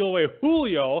 trying to deal away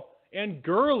Julio and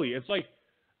Gurley. It's like,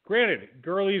 granted,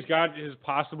 Gurley's got his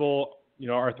possible,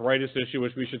 arthritis issue,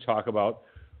 which we should talk about.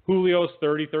 Julio's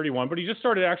 30-31, but he just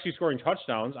started actually scoring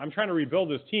touchdowns. I'm trying to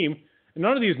rebuild this team. And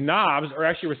none of these knobs are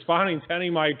actually responding to any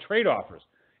of my trade offers.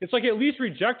 It's like, at least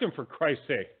reject them for Christ's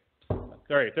sake. All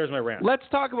right, there's my rant. Let's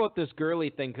talk about this Gurley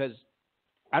thing because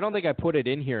I don't think I put it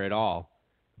in here at all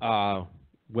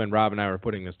when Rob and I were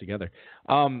putting this together.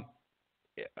 We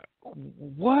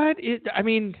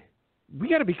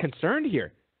got to be concerned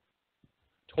here.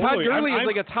 Totally. Todd Gurley is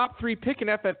like a top 3 pick in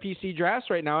FFPC drafts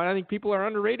right now, and I think people are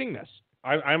underrating this.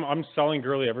 I'm selling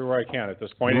Gurley everywhere I can at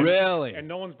this point. Really? And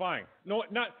no one's buying. No.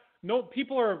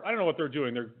 People are. I don't know what they're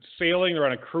doing. They're sailing. They're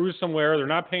on a cruise somewhere. They're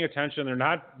not paying attention. They're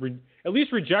not. At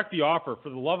least reject the offer for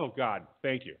the love of God.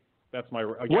 Thank you. That's my.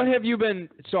 Again, what have you been?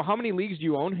 So how many leagues do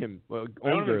you own him? I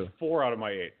own him in 4 out of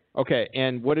my 8. Okay,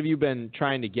 and what have you been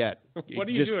trying to get? What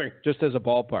are you doing? Just as a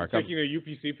ballpark. I'm taking a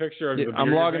UPC picture of the beer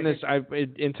I'm logging you're this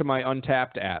into my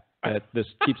Untapped app. This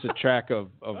keeps a track of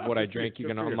what I drink. You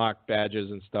can unlock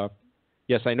badges and stuff.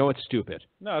 Yes, I know it's stupid.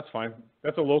 No, that's fine.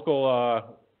 That's a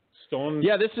local Stone.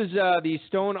 Yeah, this is the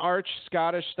Stone Arch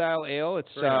Scottish style ale.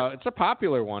 It's a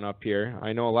popular one up here.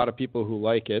 I know a lot of people who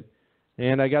like it.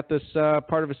 And I got this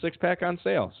part of a 6-pack on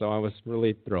sale, so I was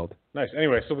really thrilled. Nice.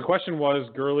 Anyway, so the question was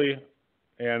Gurley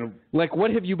and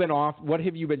what have you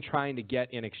been trying to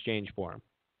get in exchange for him?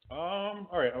 All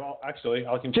right. Well, actually,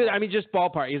 I'll continue. Just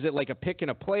ballpark. Is it like a pick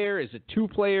and a player? Is it 2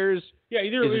 players? Yeah,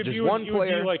 either is it just one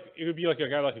player? It would be like a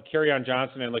guy like a Kerryon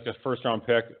Johnson and like a first-round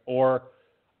pick, or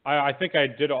I think I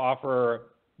did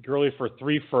offer Gurley for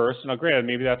 3 firsts. Now, granted,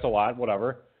 maybe that's a lot,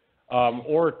 whatever.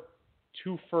 Or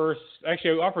 2 firsts.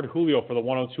 Actually, I offered Julio for the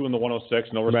 102 and the 106.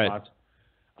 No response.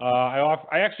 Right.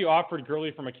 I actually offered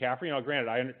Gurley for McCaffrey. Now,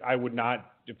 granted, I would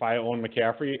not, if I owned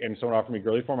McCaffrey and someone offered me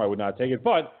Gurley for him, I would not take it.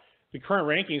 But the current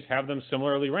rankings have them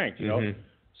similarly ranked, you know. Mm-hmm.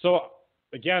 So,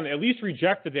 again, at least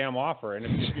reject the damn offer. And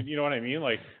if, you know what I mean?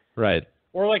 Like, right.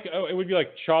 Or like it would be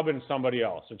like Chubb and somebody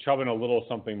else, or Chubb and a little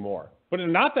something more. But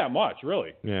not that much,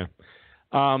 really. Yeah.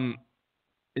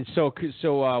 So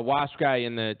Wasp guy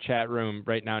in the chat room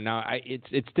right now. Now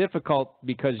it's difficult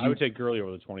because I would take Gurley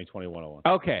over the 2020-101.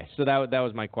 Okay, so that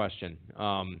was my question.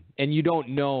 And you don't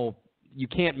know, you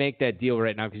can't make that deal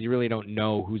right now because you really don't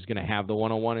know who's going to have the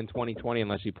 101 in 2020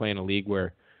 unless you play in a league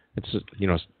where it's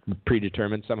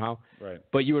predetermined somehow. Right.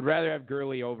 But you would rather have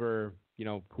Gurley over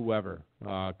whoever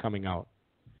coming out.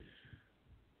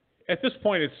 At this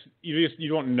point, you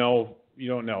don't know. You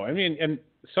don't know. I mean, and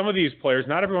some of these players,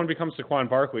 not everyone becomes Saquon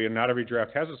Barkley, and not every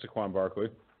draft has a Saquon Barkley.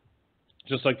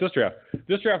 Just like this draft.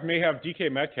 This draft may have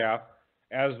DK Metcalf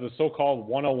as the so-called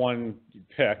 101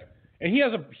 pick, and he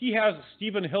has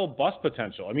Stephen Hill bust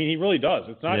potential. I mean, he really does.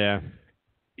 It's not. Yeah.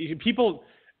 People,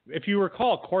 if you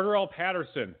recall, Cordarrelle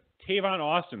Patterson, Tavon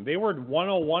Austin, they were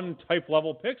 101 type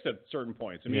level picks at certain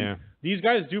points. I mean, These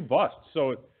guys do bust.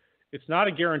 So it's not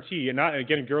a guarantee. And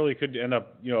again, Gurley could end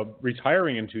up,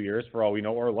 retiring in 2 years for all we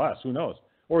know, or less. Who knows?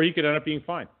 Or he could end up being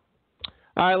fine.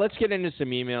 All right, let's get into some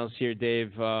emails here,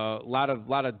 Dave. A lot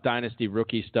of Dynasty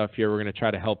rookie stuff here. We're going to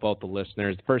try to help out the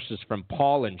listeners. The first is from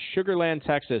Paul in Sugar Land,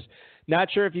 Texas.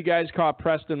 Not sure if you guys caught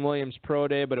Preston Williams' pro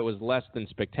day, but it was less than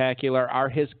spectacular. Are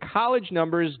his college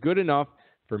numbers good enough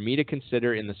for me to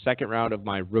consider in the second round of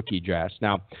my rookie drafts?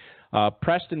 Now,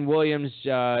 Preston Williams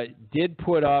did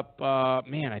put up,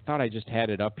 I thought I just had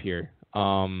it up here.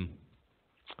 And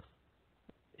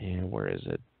where is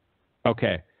it?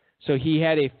 Okay. So he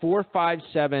had a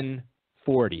 4.57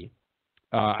 40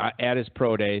 at his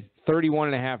pro day,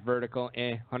 31.5 vertical,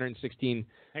 116.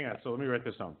 Hang on. So let me write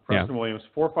this down. Preston Williams,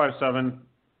 4.57.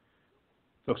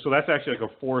 So that's actually like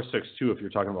a 4.62 if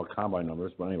you're talking about combine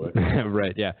numbers. But anyway.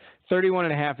 Right. Yeah.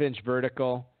 31.5-inch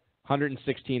vertical,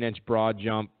 116-inch broad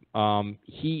jump.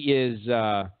 He is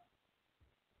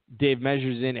Dave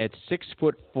measures in at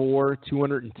 6'4",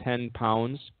 210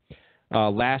 pounds.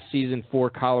 Last season for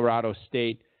Colorado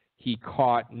State, he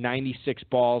caught 96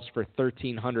 balls for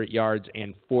 1,300 yards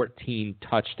and 14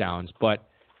 touchdowns.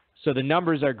 So the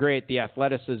numbers are great. The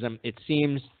athleticism, it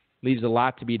seems, leaves a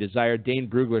lot to be desired. Dane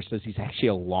Brugler says he's actually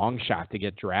a long shot to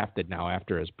get drafted now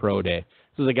after his pro day.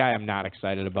 This is a guy I'm not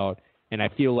excited about, and I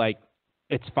feel like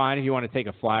it's fine if you want to take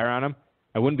a flyer on him.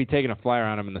 I wouldn't be taking a flyer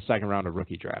on him in the second round of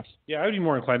rookie drafts. Yeah, I would be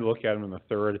more inclined to look at him in the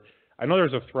third. I know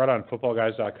there's a thread on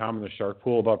footballguys.com in the Shark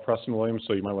Pool about Preston Williams,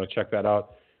 so you might want to check that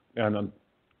out. And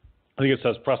I think it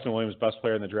says Preston Williams, best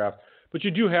player in the draft. But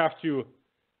you do have to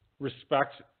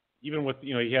respect, even with,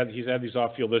 he's had these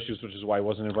off-field issues, which is why he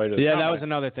wasn't invited. Yeah, that was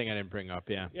another thing I didn't bring up,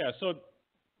 yeah. Yeah, so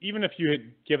even if you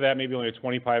give that maybe only a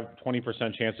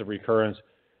 20% chance of recurrence,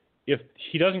 if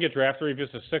he doesn't get drafted, or if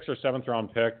it's a 6th or 7th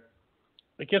round pick,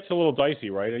 it gets a little dicey,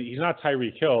 right? He's not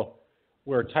Tyreek Hill,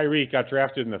 where Tyreek got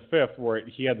drafted in the 5th, where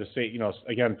he had to say,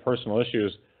 again, personal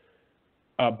issues.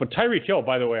 But Tyreek Hill,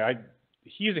 by the way,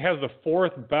 he has the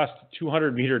 4th best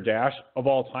 200-meter dash of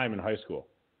all time in high school,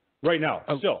 right now.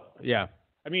 Still, yeah.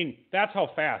 I mean, that's how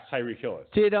fast Tyreek Hill is.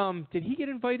 Did he get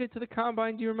invited to the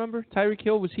combine? Do you remember? Tyreek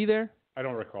Hill, was he there? I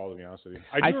don't recall, to be honest with you.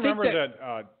 I do remember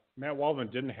that Matt Waldman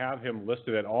didn't have him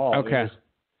listed at all. Okay. It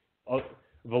was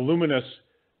a voluminous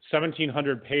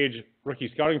 1,700-page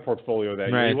rookie scouting portfolio that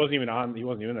year. He wasn't even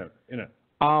in it.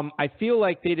 I feel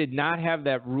like they did not have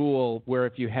that rule where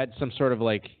if you had some sort of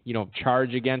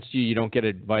charge against you, you don't get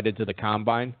invited to the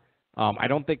combine. I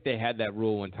don't think they had that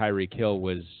rule when Tyreek Hill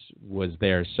was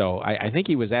there. So I think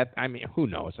he was at. I mean, who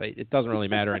knows? It doesn't really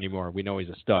matter anymore. We know he's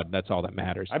a stud. That's all that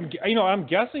matters. I'm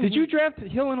guessing. Did you draft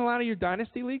Hill in a lot of your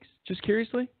dynasty leagues? Just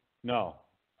curiously. No,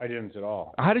 I didn't at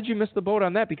all. How did you miss the boat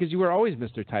on that? Because you were always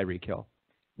Mr. Tyreek Hill.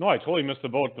 No, I totally missed the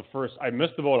boat I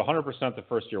missed the boat 100% the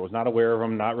first year. Was not aware of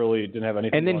him. Didn't have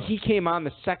anything. And then he came on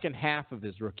the second half of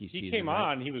his rookie season. He came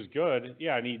right? on. He was good.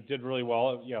 Yeah, and he did really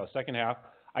well. Yeah, second half.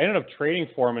 I ended up trading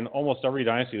for him in almost every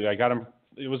dynasty league. I got him.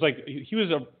 It was like he was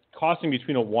costing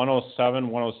between a 107,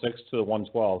 106 to the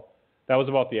 112. That was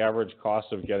about the average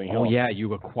cost of getting him. Oh yeah,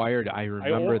 you acquired. I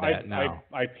remember that now.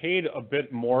 I paid a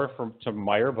bit more to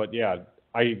Meyer, but yeah.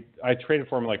 I traded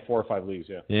for him in like 4 or 5 leagues,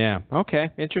 yeah. Yeah, okay.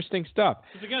 Interesting stuff.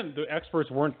 Because again, the experts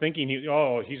weren't thinking,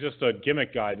 he's just a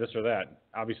gimmick guy, this or that.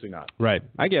 Obviously not. Right.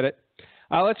 I get it.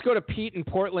 Let's go to Pete in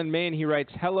Portland, Maine. He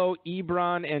writes, hello,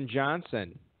 Ebron and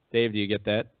Johnson. Dave, do you get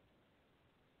that?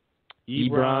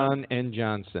 Ebron and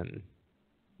Johnson.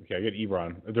 Okay, I get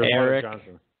Ebron. There's Eric,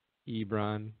 Johnson.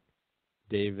 Ebron,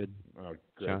 David,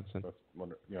 Johnson.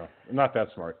 I'm not that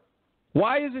smart.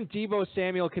 Why isn't Deebo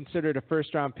Samuel considered a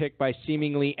first-round pick by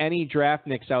seemingly any draft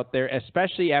nicks out there,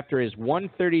 especially after his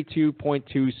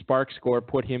 132.2 Spark score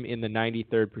put him in the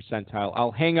 93rd percentile?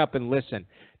 I'll hang up and listen.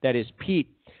 That is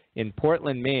Pete in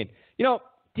Portland, Maine.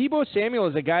 Deebo Samuel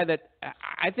is a guy that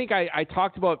I think I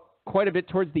talked about quite a bit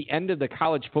towards the end of the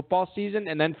college football season,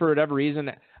 and then for whatever reason,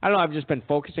 I don't know, I've just been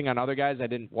focusing on other guys I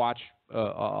didn't watch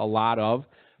a lot of.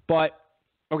 But,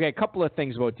 okay, a couple of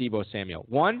things about Deebo Samuel.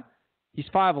 One, he's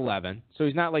 5'11", so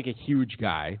he's not like a huge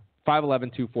guy.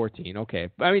 5'11", 214, okay.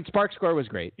 I mean, Spark score was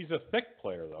great. He's a thick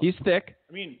player, though. He's thick.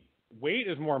 I mean, weight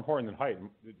is more important than height.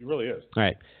 It really is. All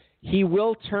right. He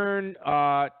will turn,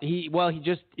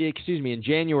 in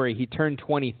January, he turned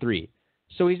 23.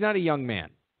 So he's not a young man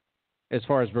as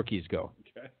far as rookies go.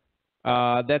 Okay.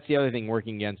 That's the other thing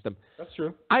working against him. That's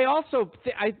true. I also,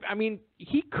 I mean,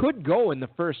 he could go in the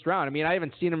first round. I mean, I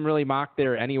haven't seen him really mock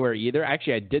there anywhere either.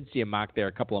 Actually, I did see him mock there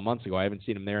a couple of months ago. I haven't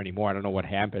seen him there anymore. I don't know what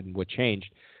happened, what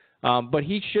changed. But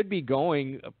he should be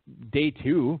going day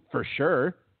 2 for sure.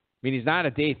 I mean, he's not a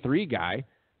day 3 guy.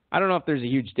 I don't know if there's a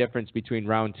huge difference between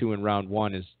round 2 and round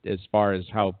 1 as far as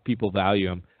how people value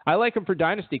him. I like him for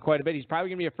Dynasty quite a bit. He's probably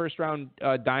going to be a first-round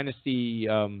Dynasty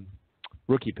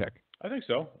rookie pick. I think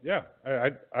so, yeah.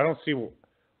 I don't see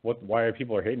why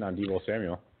people are hating on Deebo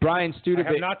Samuel. Brian Studebaker.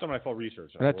 I have not done my full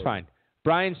research. That's fine.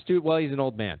 He's an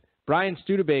old man. Brian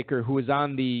Studebaker, who was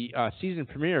on the season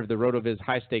premiere of the RotoViz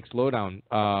High Stakes Lowdown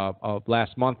of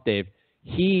last month, Dave,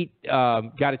 he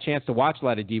got a chance to watch a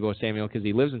lot of Deebo Samuel because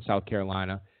he lives in South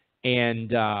Carolina,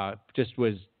 and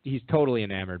he's totally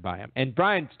enamored by him. And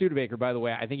Brian Studebaker, by the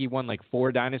way, I think he won like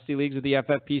 4 dynasty leagues with the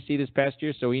FFPC this past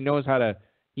year, so he knows how to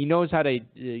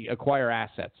acquire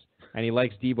assets, and he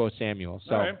likes Deebo Samuel.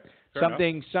 So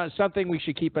something we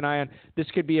should keep an eye on. This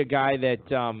could be a guy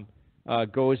that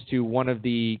goes to one of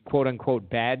the quote-unquote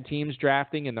bad teams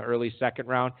drafting in the early second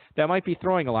round that might be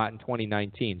throwing a lot in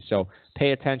 2019. So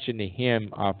pay attention to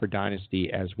him for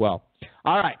Dynasty as well.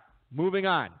 All right, moving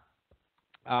on.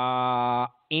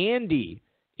 Andy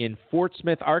in Fort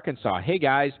Smith, Arkansas. Hey,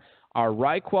 guys, are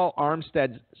Raquel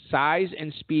Armstead's size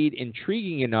and speed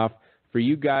intriguing enough for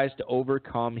you guys to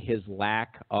overcome his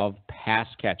lack of pass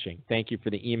catching? Thank you for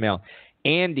the email.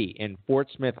 Andy in Fort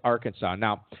Smith, Arkansas.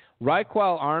 Now,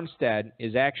 Raquel Armstead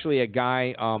is actually a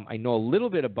guy I know a little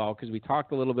bit about because we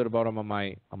talked a little bit about him on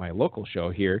my local show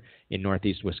here in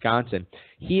Northeast Wisconsin.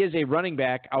 He is a running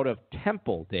back out of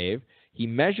Temple, Dave. He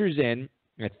measures in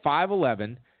at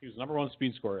 5'11". He was number 1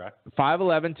 speed score guy.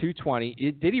 5'11", 220.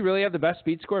 Did he really have the best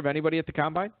speed score of anybody at the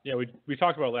Combine? Yeah, we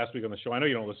talked about it last week on the show. I know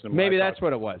you don't listen to me. Maybe that's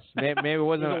what it was. Maybe it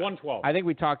wasn't. It was a 112. I think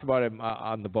we talked about him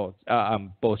on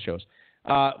both shows.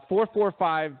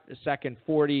 4.45 second,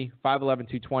 40, 5'11",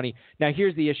 220. Now,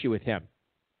 here's the issue with him.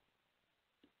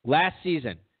 Last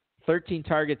season, 13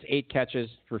 targets, 8 catches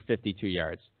for 52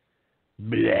 yards.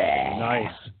 Bleh.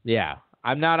 Nice. Yeah,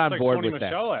 I'm not on board Tony with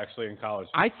Michelle, that. actually, in college.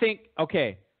 I think,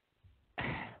 okay.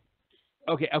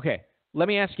 Let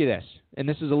me ask you this, and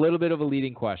this is a little bit of a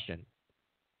leading question.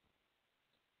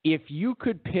 If you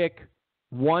could pick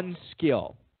one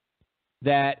skill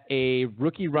that a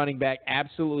rookie running back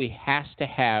absolutely has to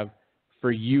have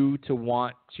for you to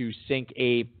want to sink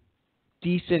a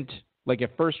decent, like a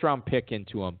first-round pick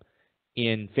into him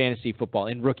in fantasy football,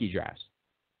 in rookie drafts,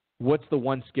 what's the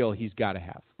one skill he's got to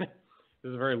have? This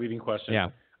is a very leading question. Yeah.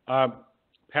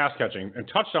 Pass catching. And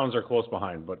touchdowns are close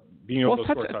behind, but being able to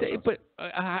score touchdowns. But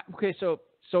okay,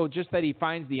 so just that he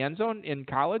finds the end zone in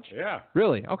college? Yeah.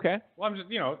 Really? Okay. Well, I'm just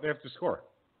they have to score.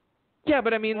 Yeah,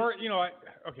 but I mean, or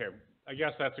I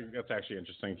guess that's actually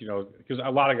interesting. Because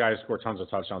a lot of guys score tons of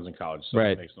touchdowns in college. So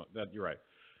right. You're right.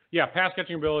 Yeah, pass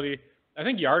catching ability. I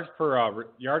think yards per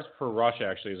rush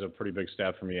actually is a pretty big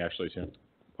stat for me actually too.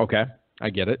 Okay,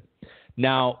 I get it.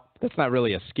 Now that's not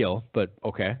really a skill, but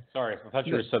okay. Sorry, I thought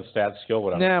you were said stat skill.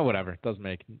 Whatever. Nah, whatever. Doesn't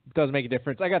make a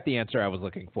difference. I got the answer I was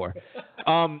looking for.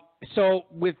 So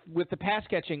with the pass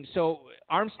catching, so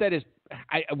Armstead is.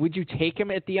 Would you take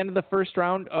him at the end of the first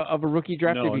round of a rookie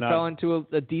draft if he fell into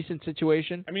a decent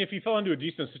situation? I mean, if he fell into a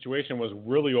decent situation, was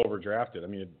really overdrafted. I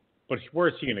mean, but where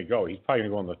is he going to go? He's probably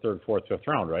going to go in the third, fourth, fifth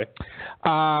round, right?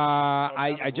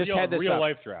 I just had this real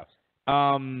life drafts.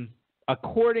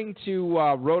 According to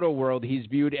Roto World, he's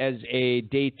viewed as a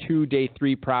day 2, day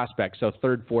 3 prospect, so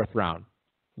third, fourth round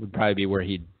would probably be where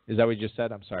he'd. Is that what you just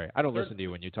said? I'm sorry, I don't listen to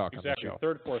you when you talk on the show.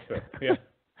 Third, fourth, fifth. Yeah.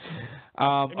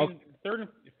 Third and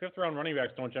fifth round running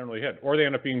backs don't generally hit, or they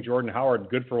end up being Jordan Howard,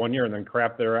 good for 1 year, and then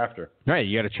crap thereafter. Right,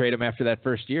 you got to trade him after that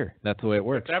first year. That's the way it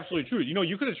works. It's absolutely true.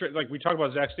 You could have traded, like we talked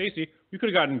about Zach Stacy. You could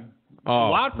have gotten a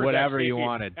lot for whatever Zach you Stacy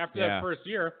wanted after that first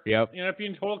year. Yep. You end up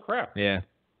being total crap. Yeah.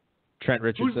 Trent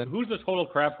Richardson. Who's the total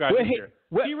crap guy this year?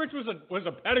 T-Rich was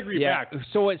a pedigree back.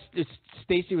 So it's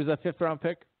Stacy was a 5th round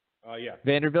pick? Yeah.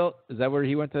 Vanderbilt? Is that where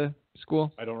he went to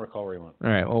school? I don't recall where he went. All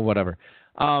right, well, whatever.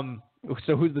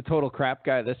 So who's the total crap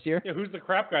guy this year? Yeah, who's the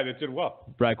crap guy that did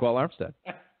well? Brackwell Armstead.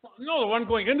 No, the one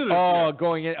going into this year.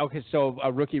 Going in. Okay, so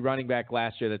a rookie running back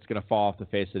last year that's going to fall off the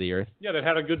face of the earth. Yeah, that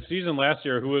had a good season last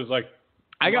year who was like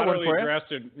I got one for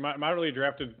you. Moderately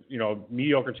drafted,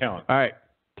 mediocre talent. All right.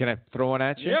 Can I throw one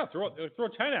at you? Yeah, throw 10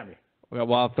 at me.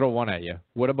 Well, I'll throw one at you.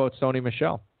 What about Sony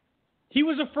Michel? He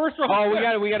was a first round.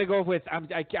 We got to go with. I'm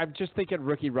just thinking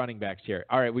rookie running backs here.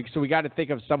 All right, so we got to think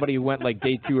of somebody who went like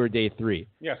day 2 or day 3.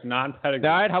 Yes, non-pedigree.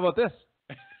 All right, how about this?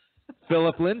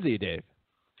 Philip Lindsay, Dave.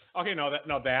 Okay, that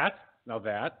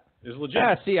is legit.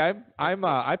 Yeah, see, I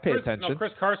pay attention. No,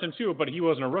 Chris Carson too, but he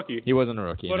wasn't a rookie. He wasn't a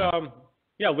rookie. But no.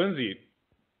 Yeah, Lindsay,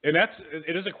 and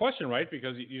it is a question, right?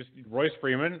 Because Royce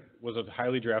Freeman was a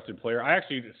highly drafted player. I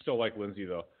actually still like Lindsay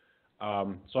though.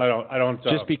 So I don't.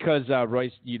 Just because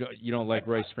Royce, you don't like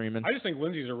Royce Freeman. I just think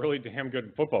Lindsay's a really damn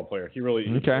good football player. He really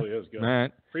is good. All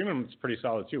right. Freeman's pretty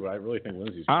solid too, but I really think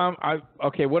Lindsay's good.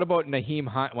 Okay. What about Naheem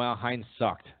Hines? Well, Hines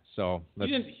sucked. So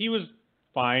he was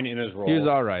fine in his role. He was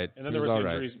all right. And then there was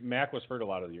injuries. Right. Mac was hurt a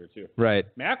lot of the year too. Right.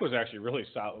 Mac was actually really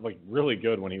solid, like really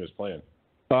good when he was playing.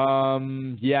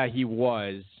 Yeah, he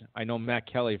was. I know Matt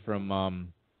Kelly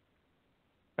from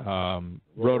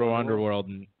Roto Underworld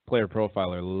and Player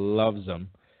Profiler loves him.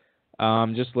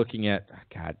 Just looking at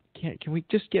God, can we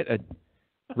just get a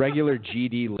regular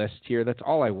GD list here? That's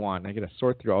all I want. I got to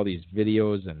sort through all these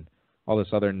videos and all this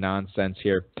other nonsense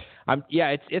here.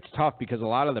 It's tough because a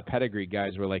lot of the pedigree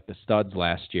guys were like the studs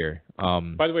last year.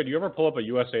 By the way, do you ever pull up a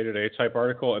USA Today type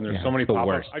article and there's so many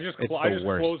pop-ups? I just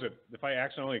close it. If I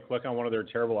accidentally click on one of their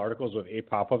terrible articles with 8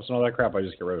 pop-ups and all that crap, I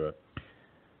just get rid of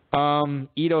it.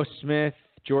 Ito Smith,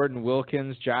 Jordan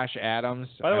Wilkins, Josh Adams.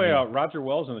 By the way, Roger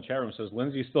Wells in the chat room says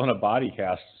Lindsay's still in a body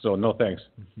cast, so no thanks.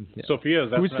 Yeah. Sophia,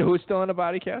 who's still in a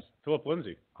body cast? Philip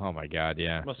Lindsay. Oh my God,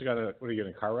 yeah. Must have got what did he get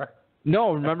in a car wreck?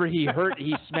 No, remember he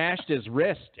smashed his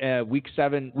wrist week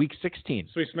 16.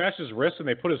 So he smashed his wrist and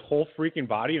they put his whole freaking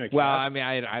body in a cast? Well, I mean,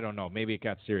 I don't know. Maybe it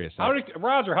got serious. How did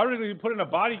he put in a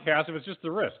body cast if it's just the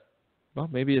wrist? Well,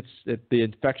 maybe the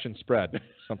infection spread,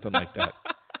 something like that.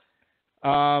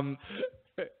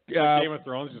 Game of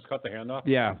Thrones, just cut the hand off?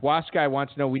 Yeah. Wasp Guy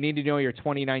wants to know, we need to know your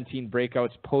 2019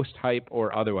 breakouts, post-hype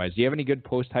or otherwise. Do you have any good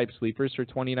post-hype sleepers for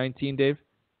 2019, Dave?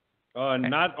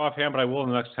 Not offhand, but I will in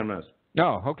the next 10 minutes.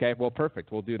 Oh, okay. Well,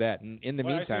 perfect. We'll do that. And in the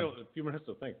meantime, I still a few minutes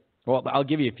to think. Well, I'll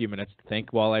give you a few minutes to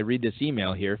think while I read this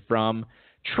email here from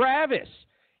Travis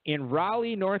in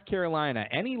Raleigh, North Carolina.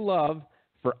 Any love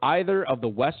for either of the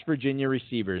West Virginia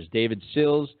receivers, David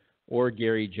Sills or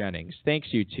Gary Jennings? Thanks,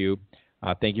 you two.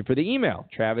 Thank you for the email,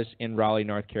 Travis in Raleigh,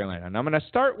 North Carolina. And I'm going to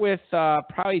start with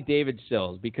probably David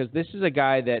Sills because this is a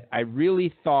guy that I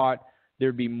really thought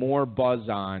there'd be more buzz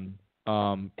on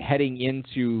heading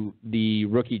into the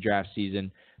rookie draft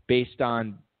season based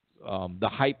on the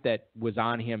hype that was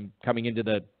on him coming into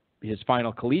his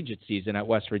final collegiate season at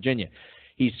West Virginia.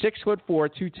 He's 6'4",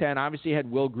 210. Obviously had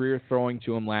Will Grier throwing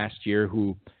to him last year,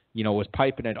 who was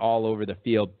piping it all over the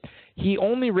field. He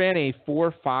only ran a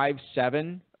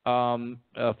 4.57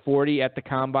 40 at the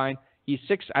combine. He's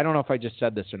 6. I don't know if I just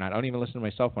said this or not. I don't even listen to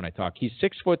myself when I talk. He's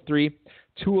 6'3",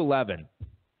 211.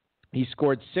 He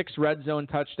scored 6 red zone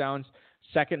touchdowns,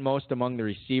 second most among the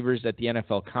receivers at the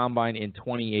NFL Combine in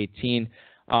 2018.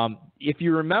 If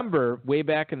you remember, way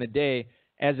back in the day,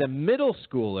 as a middle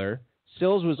schooler,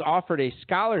 Sills was offered a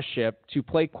scholarship to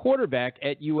play quarterback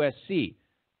at USC.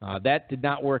 That did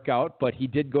not work out, but he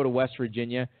did go to West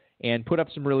Virginia and put up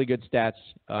some really good stats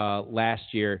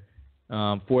last year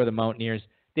for the Mountaineers.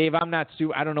 Dave, I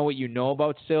don't know what you know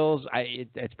about Sills.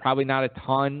 It's probably not a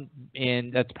ton,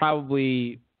 and that's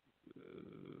probably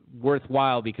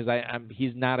worthwhile because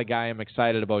he's not a guy I'm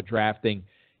excited about drafting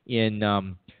in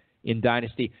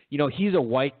Dynasty. He's a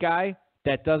white guy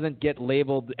that doesn't get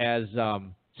labeled as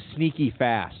sneaky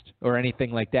fast or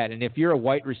anything like that. And if you're a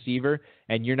white receiver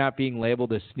and you're not being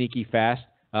labeled as sneaky fast,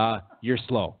 you're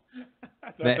slow.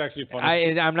 That's actually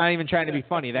funny. I'm not even trying to be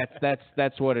funny.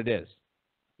 That's what it is.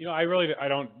 I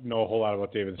don't know a whole lot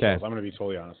about David Sills. I'm going to be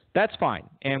totally honest. That's fine,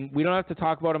 and we don't have to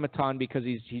talk about him a ton because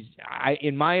he's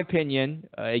in my opinion,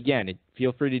 again,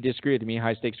 feel free to disagree with me.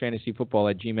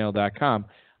 highstakesfantasyfootball@gmail.com.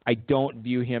 I don't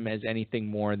view him as anything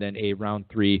more than a round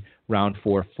 3, round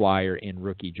 4 flyer in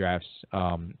rookie drafts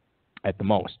at the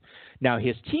most. Now,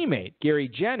 his teammate, Gary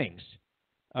Jennings,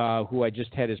 who I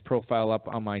just had his profile up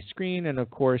on my screen, and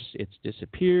of course, it's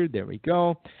disappeared. There we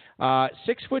go.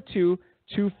 6'2",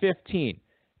 215.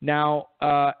 Now,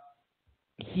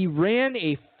 he ran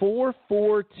a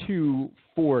 4.42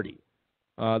 40.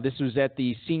 This was at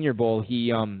the Senior Bowl.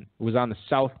 He was on the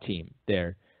South team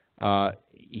there.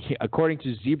 According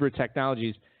to Zebra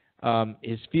Technologies,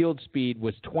 his field speed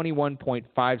was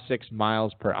 21.56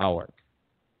 miles per hour.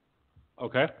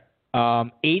 Okay.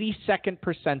 82nd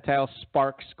percentile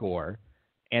spark score.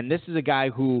 And this is a guy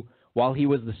who, while he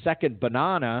was the second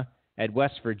banana at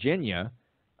West Virginia,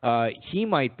 he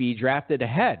might be drafted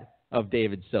ahead of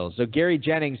David Sills. So Gary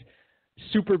Jennings,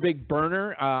 super big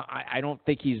burner. I don't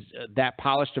think he's that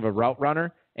polished of a route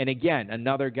runner. And again,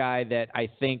 another guy that I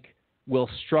think will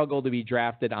struggle to be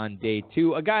drafted on day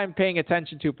 2. A guy I'm paying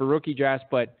attention to for rookie drafts,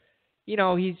 but he's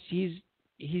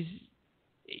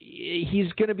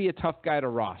going to be a tough guy to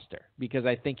roster because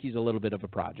I think he's a little bit of a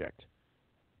project.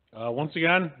 Once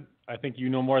again, I think you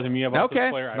know more than me about this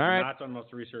player. I've not done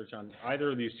much research on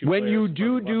either of these two when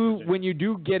players. When you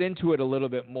do get into it a little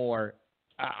bit more,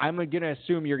 I'm going to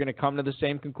assume you're going to come to the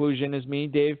same conclusion as me,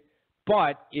 Dave.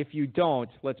 But if you don't,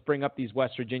 let's bring up these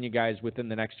West Virginia guys within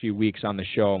the next few weeks on the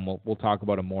show, and we'll talk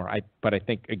about them more. But I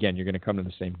think, again, you're going to come to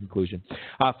the same conclusion.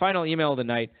 Final email of the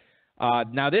night.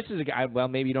 Now, this is a guy, well,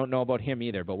 maybe you don't know about him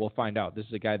either, but we'll find out. This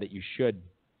is a guy that you should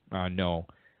know.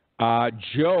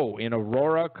 Joe in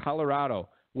Aurora, Colorado,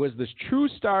 was the true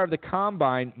star of the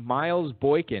Combine, Miles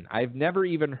Boykin. I've never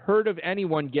even heard of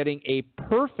anyone getting a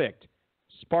perfect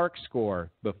spark score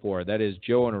before. That is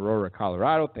Joe in Aurora,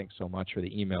 Colorado. Thanks so much for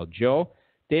the email, Joe.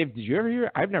 Dave, did you ever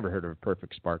hear? I've never heard of a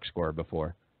perfect spark score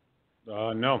before.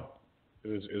 No.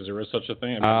 Is there such a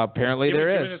thing? Apparently there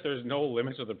is. Given that there's no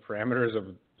limits of the parameters of,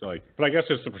 but I guess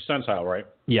it's the percentile, right?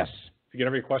 Yes. If you get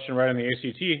every question right on the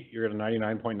ACT, you're at a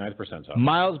 99.9 percentile.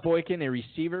 Miles Boykin, a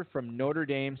receiver from Notre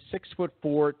Dame, 6'4",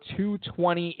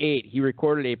 228. He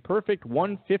recorded a perfect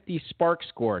 150 spark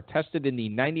score, tested in the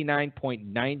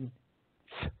 99.9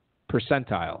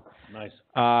 percentile. Nice.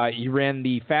 He ran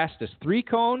the fastest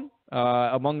 3-cone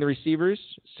among the receivers,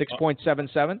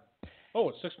 6.77. Oh,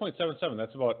 it's 6.77.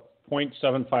 That's about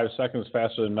 0.75 seconds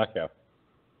faster than Metcalf.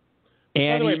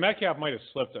 And by the way, Metcalf might have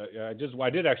slipped. I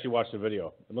did actually watch the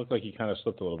video. It looked like he kind of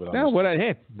slipped a little bit on this.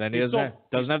 Then he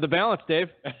doesn't have the balance, Dave.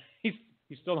 He's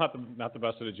still not the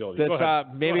best at agility.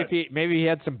 Maybe he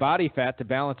had some body fat to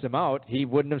balance him out. He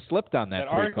wouldn't have slipped on that.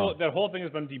 That whole thing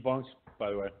has been debunked, by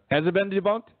the way. Has it been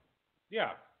debunked?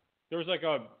 Yeah, there was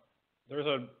a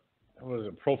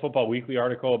Pro Football Weekly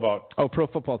article about Pro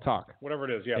Football Talk, whatever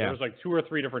it is. Yeah, there was like 2 or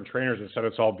 3 different trainers that said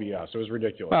it's all BS. It was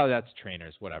ridiculous. Well, that's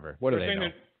trainers, whatever. What do they know?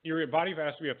 Your body fat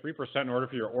has to be at 3% in order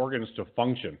for your organs to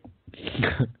function.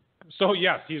 So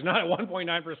yes, he's not at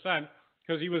 1.9%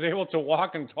 because he was able to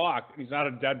walk and talk. He's not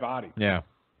a dead body. Yeah.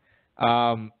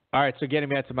 All right. So getting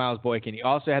back to Miles Boykin, he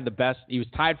also had the best. He was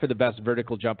tied for the best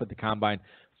vertical jump at the Combine,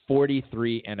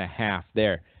 43.5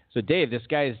 there. So Dave, this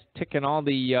guy is ticking all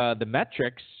the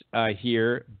metrics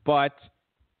here, but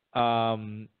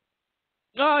no,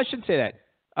 I shouldn't say that.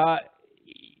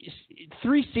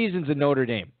 3 seasons in Notre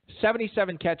Dame,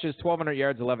 77 catches, 1,200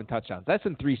 yards, 11 touchdowns. That's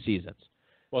in 3 seasons.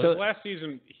 Well, his last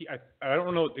season, I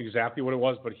don't know exactly what it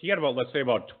was, but he had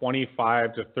about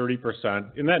 25 to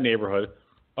 30% in that neighborhood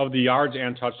of the yards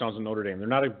and touchdowns in Notre Dame. They're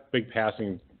not a big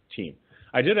passing team.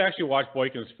 I did actually watch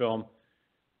Boykin's film.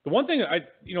 The one thing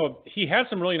he had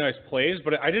some really nice plays,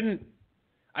 but I didn't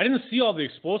see all the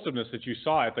explosiveness that you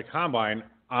saw at the Combine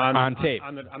on tape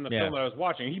on the film that I was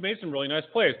watching. He made some really nice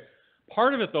plays.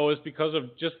 Part of it though is because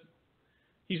of just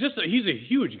he's a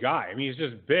huge guy. I mean, he's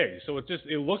just big. So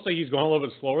it looks like he's going a little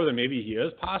bit slower than maybe he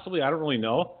is. Possibly, I don't really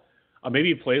know. Maybe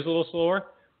he plays a little slower.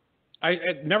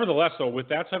 Nevertheless, though, with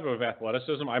that type of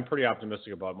athleticism, I'm pretty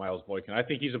optimistic about Miles Boykin. I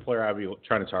think he's a player I'd be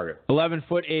trying to target.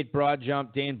 11'8" broad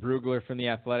jump. Dane Brugler from the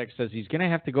Athletics says he's going to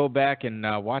have to go back and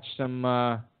watch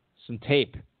some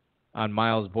tape on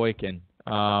Miles Boykin.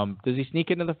 Does he sneak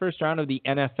into the first round of the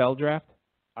NFL draft?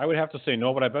 I would have to say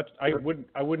no, but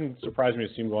I wouldn't surprise me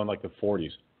to see him go in like the 40s.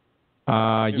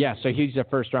 Yeah, so he's a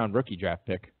first-round rookie draft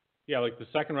pick. Yeah, like the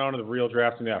second round of the real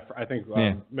draft, and I think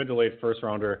mid to late first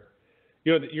rounder.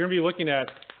 You're going to be looking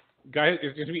at guys.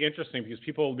 It's going to be interesting because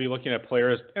people will be looking at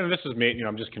players, and this is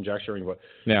I'm just conjecturing, but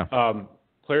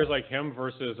players like him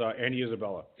versus Andy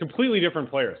Isabella, completely different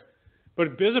players.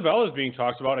 But Isabella is being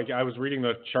talked about. I was reading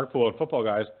the Shark Pool of Football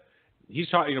Guys. He's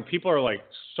talking. People are like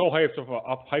so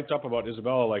hyped up about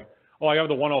Isabella. Like, oh, I have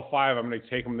the 105. I'm going to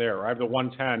take him there. Or I have the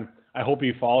 110. I hope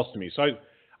he falls to me. So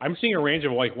I'm seeing a range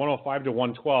of like 105 to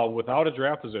 112 without a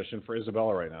draft position for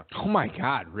Isabella right now. Oh my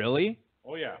God, really?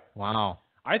 Oh yeah. Wow.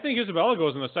 I think Isabella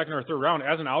goes in the second or third round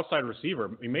as an outside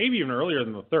receiver, maybe even earlier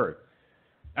than the third.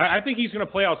 I think he's going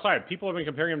to play outside. People have been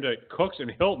comparing him to Cooks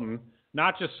and Hilton,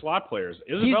 not just slot players.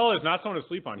 Isabella is not someone to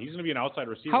sleep on. He's going to be an outside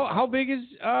receiver. How big is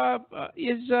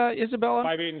Isabella?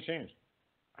 5'8" and change.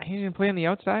 He's going to play on the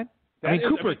outside?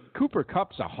 Cooper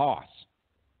Kupp's a hoss.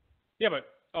 Yeah,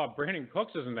 but Brandon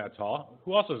Cooks isn't that tall.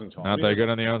 Who else isn't tall? Not that good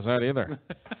on the outside either.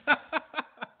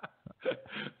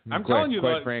 I'm telling you,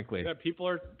 quite frankly, that people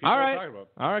are talking about.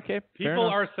 All right, okay. People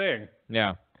are saying.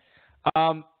 Yeah.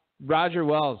 Roger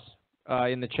Wells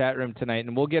in the chat room tonight,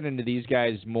 and we'll get into these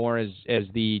guys more as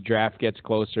the draft gets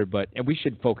closer. And we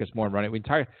should focus more on running.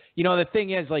 The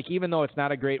thing is, like, even though it's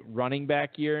not a great running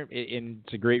back year, and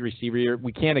it's a great receiver year,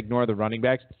 we can't ignore the running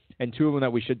backs. And two of them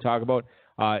that we should talk about.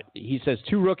 He says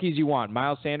 2 rookies you want: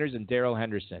 Miles Sanders and Darrell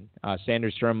Henderson.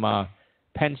 Sanders from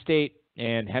Penn State.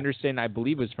 And Henderson, I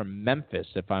believe, was from Memphis,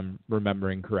 if I'm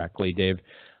remembering correctly, Dave.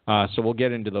 So we'll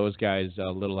get into those guys a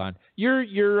little on.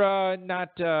 You're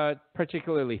not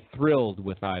particularly thrilled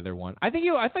with either one. I thought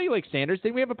you liked Sanders.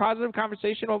 Didn't we have a positive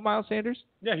conversation about Miles Sanders?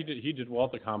 Yeah, he did. He did well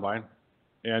at the combine.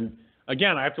 And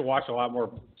again, I have to watch a lot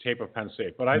more tape of Penn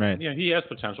State, but he has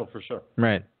potential for sure.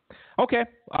 Right. Okay.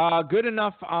 Good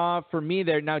enough for me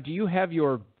there. Now, do you have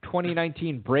your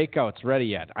 2019 breakouts ready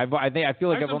yet? I feel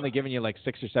like I've only given you like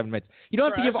 6 or 7 minutes. You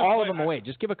don't have to give all of them away.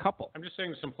 Just give a couple. I'm just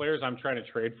saying some players I'm trying to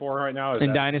trade for right now.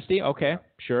 In Dynasty? Okay,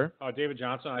 sure. David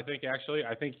Johnson, I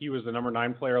think he was the number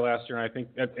 9 player last year, and I think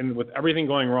and with everything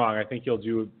going wrong, I think he'll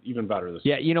do even better this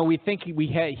year. Yeah, we think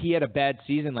he had a bad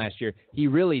season last year. He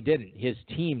really didn't. His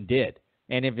team did.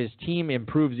 And if his team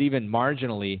improves even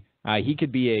marginally, he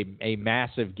could be a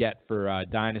massive get for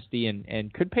Dynasty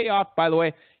and could pay off, by the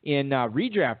way, in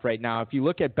redraft right now. If you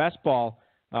look at Best Ball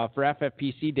for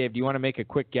FFPC, Dave, do you want to make a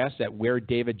quick guess at where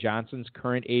David Johnson's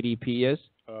current ADP is?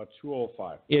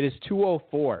 205. It is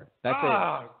 204.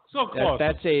 So close.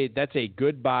 That's a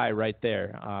good buy right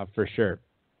there for sure.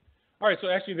 All right, so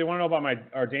actually they want to know about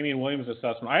our Damian Williams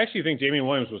assessment. I actually think Damian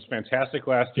Williams was fantastic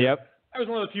last year. Yep. I was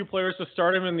one of the few players to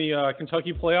start him in the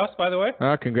Kentucky playoffs, by the way.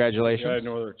 Congratulations. I had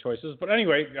no other choices. But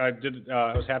anyway, I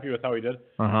was happy with how he did.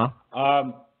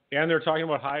 And they're talking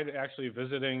about Hyde actually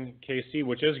visiting KC,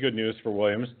 which is good news for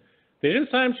Williams. They didn't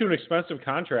sign him to an expensive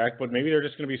contract, but maybe they're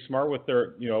just going to be smart with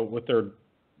their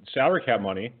salary cap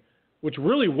money, which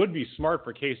really would be smart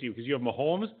for KC because you have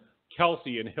Mahomes,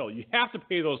 Kelsey, and Hill. You have to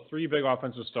pay those 3 big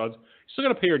offensive studs. You still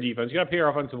got to pay your defense. You got to pay your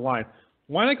offensive line.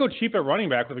 Why not go cheap at running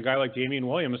back with a guy like Damian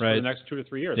Williams for the next 2 to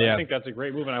 3 years? Yeah. I think that's a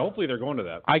great move, and hopefully they're going to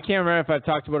that. I can't remember if I've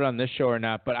talked about it on this show or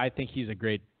not, but I think he's a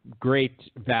great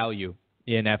value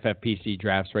in FFPC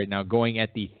drafts right now, going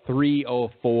at the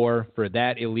 304 for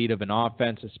that elite of an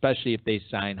offense, especially if they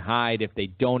sign Hyde, if they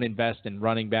don't invest in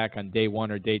running back on day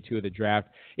 1 or day 2 of the draft.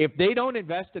 If they don't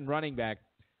invest in running back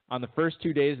on the first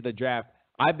 2 days of the draft,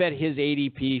 I bet his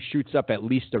ADP shoots up at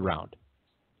least a round.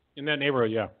 In that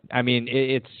neighborhood, yeah. I mean,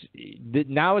 this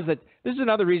is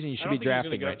another reason you should be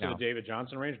drafting right now. I don't think he's going to get up to the David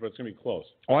Johnson range, but it's going to be close.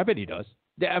 Oh, I bet he does.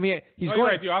 I mean, you're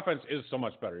right. The offense is so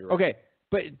much better. You're right.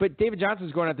 Okay, but David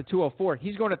Johnson's going at the 204.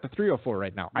 He's going at the 304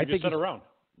 right now. I think he's around.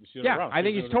 I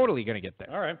think he's totally going to get there.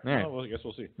 All right. Well, I guess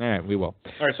we'll see. All right, we will.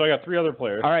 All right, so I got 3 other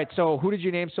players. All right, so who did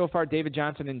you name so far? David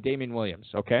Johnson and Damian Williams,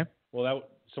 okay? Well,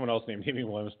 someone else named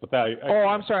Damian Williams, but that.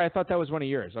 I'm sorry. I thought that was one of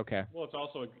yours. Okay. Well,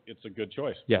 it's a good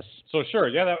choice. Yes. So sure,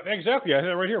 yeah, exactly. I had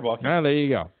it right here, Bucky. There you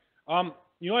go. I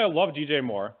love DJ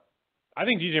Moore. I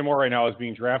think DJ Moore right now is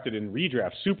being drafted in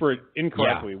redraft super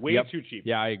incorrectly. Way too cheap.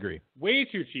 Yeah, I agree. Way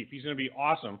too cheap. He's going to be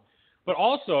awesome. But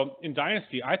also in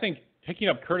Dynasty, I think picking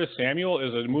up Curtis Samuel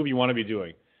is a move you want to be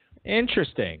doing.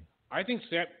 Interesting. I think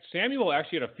Samuel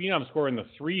actually had a phenom score in the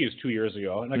 3s 2 years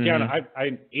ago. And again,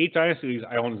 I 8 dynasty leagues.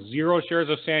 I own 0 shares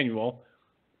of Samuel.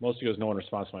 Mostly because no one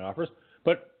responds to my offers.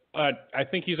 But I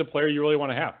think he's a player you really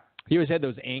want to have. He always had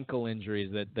those ankle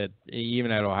injuries that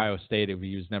even at Ohio State,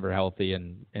 he was never healthy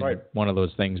and one of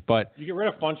those things. But you get rid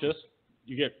of Funchess.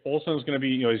 You get Olsen's going to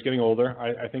be, he's getting older.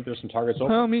 I think there's some targets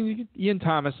open. Well, I mean, Ian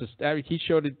Thomas, he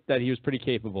showed that he was pretty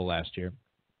capable last year.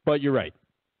 But you're right.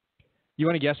 You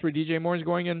want to guess where DJ Moore is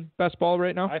going in best ball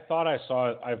right now? I thought I saw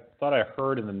it. I thought I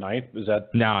heard in the 9th. Is that?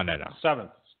 No. 7th.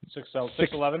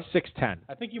 6'11"? 6'10".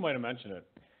 I think you might have mentioned it.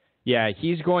 Yeah,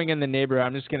 he's going in the neighborhood.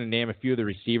 I'm just going to name a few of the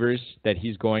receivers that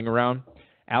he's going around.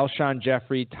 Alshon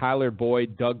Jeffrey, Tyler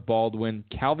Boyd, Doug Baldwin,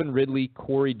 Calvin Ridley,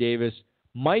 Corey Davis,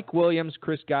 Mike Williams,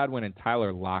 Chris Godwin, and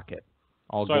Tyler Lockett.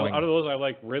 Out of those, I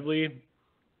like Ridley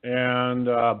and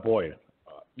Boyd.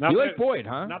 You like Boyd,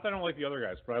 huh? Not that I don't like the other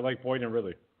guys, but I like Boyd and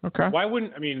Ridley. Okay. Why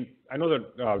wouldn't, I know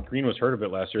that Green was hurt a bit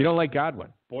last year. You don't like Godwin?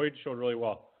 Boyd showed really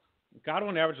well.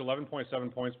 Godwin averaged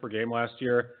 11.7 points per game last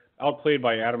year, outplayed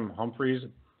by Adam Humphries.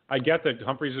 I get that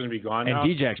Humphries is going to be gone now.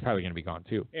 And Djax's probably going to be gone,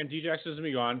 too. And Djax is going to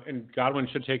be gone, and Godwin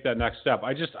should take that next step.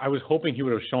 I was hoping he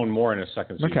would have shown more in his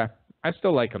second season. Okay. I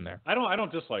still like him there. I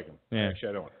don't dislike him. Yeah. Actually,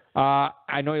 I don't.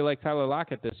 I know you like Tyler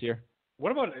Lockett this year.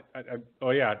 What about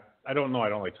I don't know. I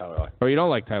don't like Tyler Lockett. Oh, you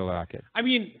don't like Tyler Lockett? I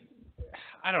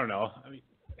don't know.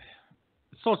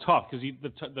 It's so tough because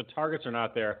the targets are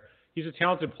not there. He's a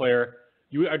talented player.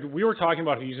 We were talking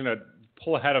about he's going to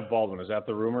pull ahead of Baldwin. Is that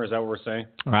the rumor? Is that what we're saying?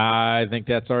 I think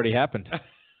that's already happened.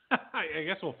 I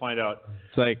guess we'll find out.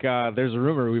 It's like there's a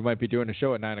rumor we might be doing a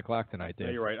show at 9 o'clock tonight, Dave.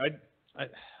 Yeah, you're right.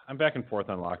 I'm back and forth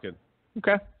on Lockett.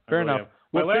 Okay, fair enough.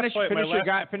 Well,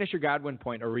 finish your Godwin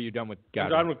point, or were you done with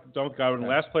Godwin? I'm done with Godwin. Okay.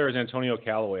 Last player is Antonio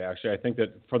Callaway, actually. I think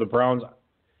that for the Browns,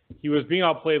 he was being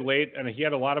outplayed late, and he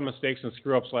had a lot of mistakes and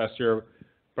screw-ups last year.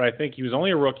 But I think he was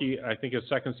only a rookie. I think his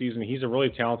second season, he's a really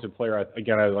talented player.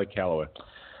 I like Callaway.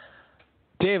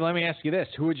 Dave, let me ask you this.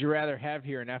 Who would you rather have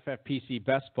here in FFPC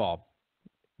Best Ball?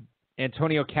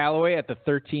 Antonio Callaway at the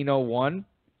 1301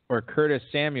 or Curtis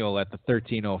Samuel at the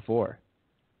 1304?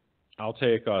 I'll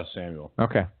take Samuel.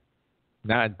 Okay.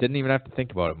 Didn't even have to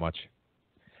think about it much.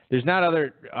 There's not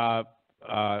other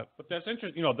but that's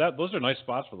interesting. Those are nice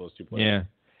spots for those two players.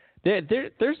 Yeah.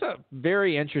 There's a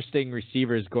very interesting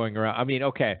receivers going around.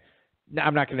 Okay.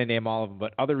 I'm not going to name all of them,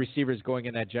 but other receivers going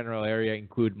in that general area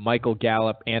include Michael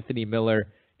Gallup, Anthony Miller,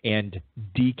 and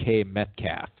DK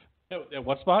Metcalf. At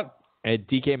what spot? And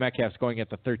DK Metcalf's going at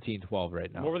the 13-12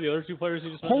 right now. What were the other two players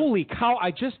you just mentioned? Holy cow,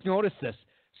 I just noticed this.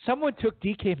 Someone took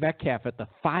DK Metcalf at the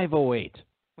 508.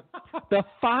 The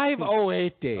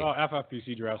 508, Dave. Oh,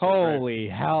 FFPC draft. Holy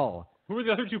hell. Who were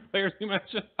the other two players you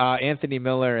mentioned? Anthony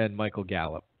Miller and Michael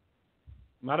Gallup.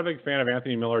 Not a big fan of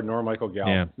Anthony Miller nor Michael Gallup.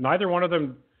 Yeah. Neither one of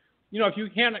them, if you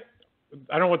can't,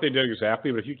 I don't know what they did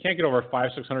exactly, but if you can't get over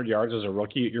 500-600 yards as a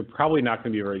rookie, you're probably not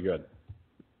going to be very good.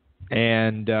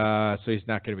 And so he's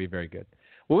not going to be very good.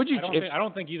 What would you? I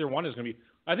don't think either one is going to be.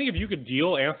 I think if you could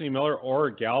deal Anthony Miller or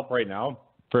Gallup right now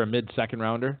for a mid-second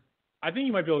rounder, I think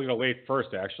you might be able to get a late first.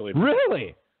 Actually,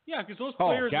 really? Yeah, because those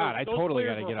players, I totally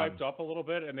got to get hyped up a little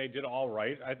bit, and they did all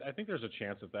right. I think there's a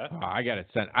chance at that. Oh, I got it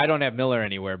sent. I don't have Miller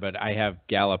anywhere, but I have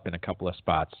Gallup in a couple of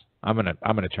spots. I'm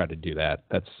gonna try to do that.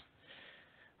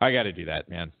 I got to do that,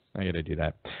 man. I got to do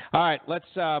that. All right, let's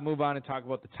move on and talk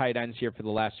about the tight ends here for the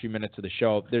last few minutes of the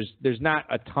show. There's not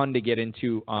a ton to get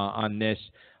into on this.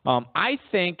 I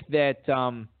think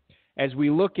that as we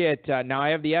look at now, I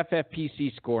have the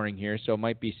FFPC scoring here, so it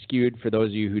might be skewed for those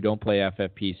of you who don't play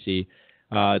FFPC.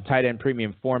 Tight end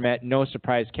premium format. No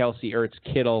surprise, Kelsey, Ertz,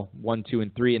 Kittle, 1, 2,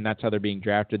 and 3, and that's how they're being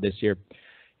drafted this year.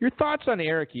 Your thoughts on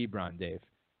Eric Ebron, Dave?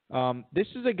 This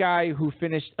is a guy who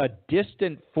finished a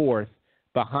distant fourth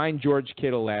behind George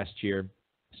Kittle last year,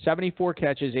 74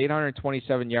 catches,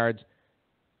 827 yards,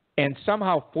 and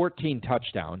somehow 14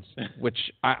 touchdowns, which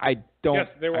I don't. Yes,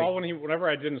 they were all whenever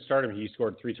I didn't start him, he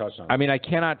scored 3 touchdowns. I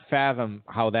cannot fathom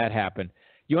how that happened.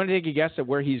 You want to take a guess at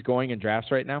where he's going in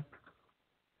drafts right now?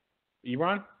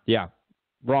 Ebron? Yeah.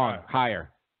 Wrong.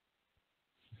 Higher.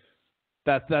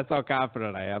 That's how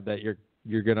confident I am that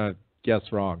you're gonna guess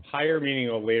wrong. Higher meaning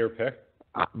a later pick?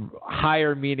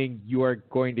 Higher meaning you are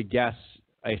going to guess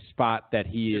a spot that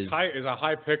he is. Is a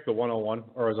high pick the 101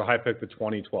 or is a high pick the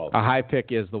 2012? A high pick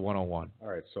is the 101. All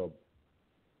right, so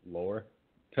lower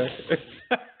pick.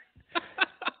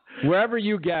 Wherever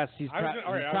you guess, he's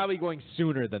probably going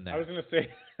sooner than that. I was going to say,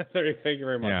 thank you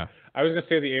very much. Yeah. I was going to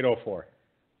say the 804.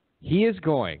 He is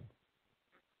going.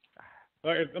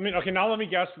 Now let me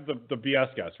guess the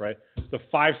BS guess, right? The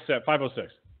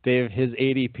 506. Dave, his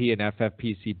ADP in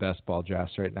FFPC best ball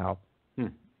drafts right now.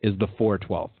 is the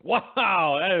 412.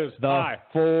 Wow, that is high.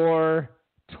 The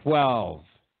 412.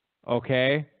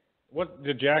 Okay? What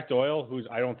did Jack Doyle, who's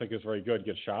I don't think is very good,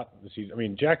 get shot this season? I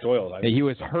mean, Jack Doyle. He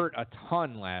was hurt a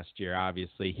ton last year,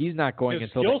 obviously. He's not going his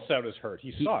until skill set is hurt.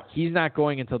 He sucks. He's not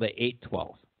going until the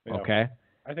 812. Yeah. Okay?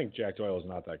 I think Jack Doyle is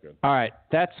not that good. All right,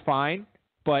 that's fine.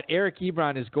 But Eric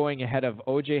Ebron is going ahead of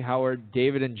O.J. Howard,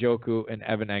 David Njoku, and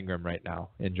Evan Engram right now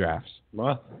in drafts.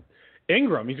 Well,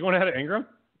 Ingram. He's going ahead of Ingram?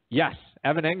 Yes.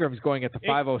 Evan Ingram's going at the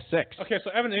 506. Okay, so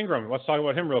Evan Ingram. Let's talk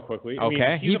about him real quickly.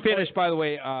 Okay. He finished, by the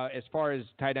way, as far as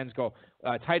tight ends go,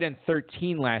 tight end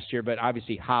 13 last year, but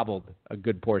obviously hobbled a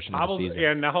good portion of the season.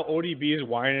 And now ODB is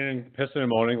whining and pissing and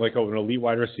moaning like an elite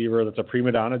wide receiver that's a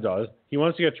prima donna does. He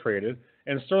wants to get traded,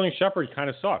 and Sterling Shepard kind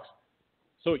of sucks.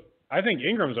 So I think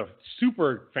Ingram's a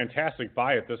super fantastic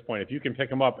buy at this point. If you can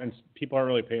pick him up and people aren't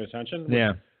really paying attention.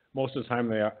 Yeah. Most of the time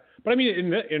they are. But, I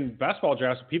mean, in basketball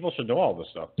drafts, people should know all this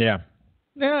stuff. Yeah.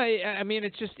 No, I mean,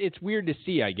 it's weird to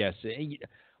see, I guess.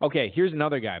 Okay, here's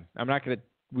another guy.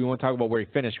 We won't talk about where he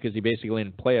finished because he basically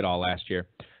didn't play at all last year.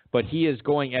 But he is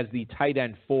going as the tight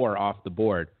end 4 off the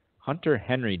board. Hunter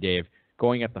Henry, Dave,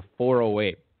 going at the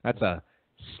 408. That's a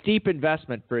steep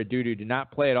investment for a dude who did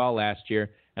not play at all last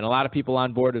year. And a lot of people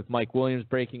on board with Mike Williams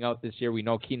breaking out this year. We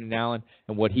know Keenan Allen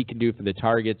and what he can do for the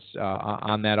targets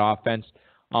on that offense.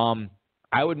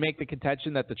 I would make the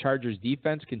contention that the Chargers'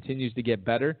 defense continues to get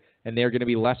better, and they're going to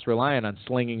be less reliant on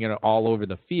slinging it all over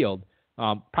the field.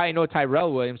 Probably no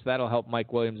Tyrell Williams, so that'll help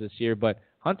Mike Williams this year. But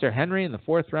Hunter Henry in the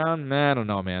 4th round, I don't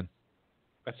know, man.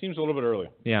 That seems a little bit early.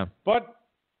 Yeah. But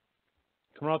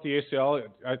coming out the ACL,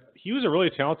 he was a really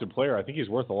talented player. I think he's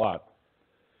worth a lot.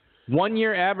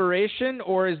 1-year aberration,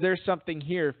 or is there something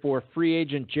here for free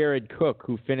agent Jared Cook,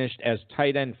 who finished as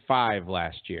tight end 5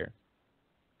 last year?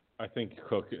 I think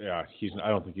Cook, I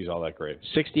don't think he's all that great.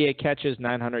 68 catches,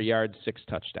 900 yards, 6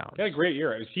 touchdowns. He had a great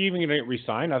year. Is he even going to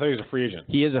resign? I thought he was a free agent.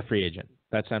 He is a free agent.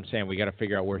 That's what I'm saying. We got to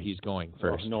figure out where he's going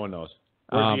first. No one knows.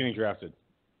 Where's he getting drafted?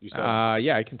 You said?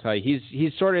 Yeah, I can tell you.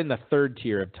 He's sort of in the 3rd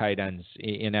tier of tight ends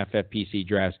in FFPC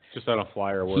drafts. Just on a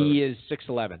flyer. He is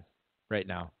 6'11" right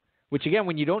now. Which, again,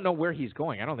 when you don't know where he's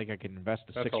going, I don't think I can invest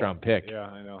a 6th-round pick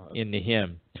into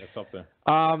him. That's up there.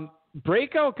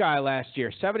 Breakout guy last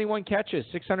year, 71 catches,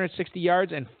 660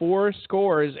 yards, and 4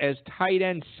 scores as tight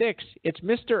end 6. It's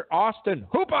Mr. Austin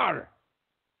Hooper.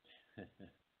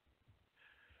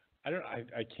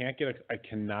 I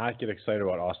cannot get excited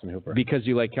about Austin Hooper. Because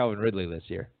you like Calvin Ridley this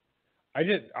year. I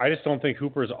just don't think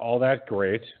Hooper's all that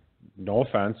great. No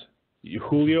offense.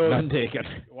 Julio. None taken.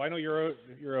 Well, I know you're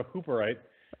a Hooperite.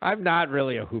 I'm not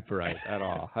really a Hooperite at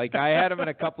all. Like, I had him in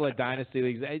a couple of dynasty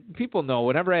leagues. People know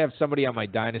whenever I have somebody on my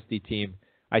dynasty team,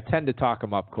 I tend to talk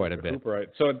him up quite a bit. Hooperite.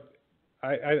 So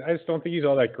I just don't think he's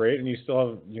all that great, and you still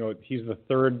have, he's the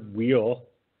 3rd wheel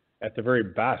at the very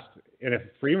best. And if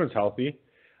Freeman's healthy,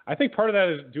 I think part of that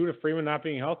is due to Freeman not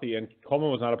being healthy, and Coleman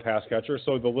was not a pass catcher,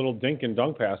 so the little dink and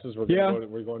dunk passes were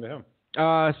going to him.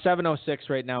 706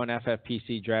 right now in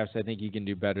FFPC drafts. I think you can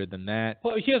do better than that.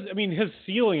 Well, his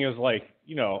ceiling is like,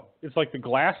 it's like the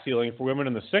glass ceiling for women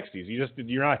in the 60s.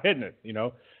 You're not hitting it,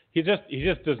 He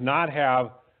just does not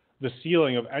have the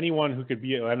ceiling of anyone who could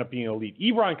end up being elite.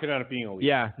 Ebron could end up being elite.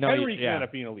 Yeah, no, Henry can end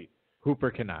up being elite.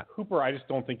 Hooper cannot. Hooper, I just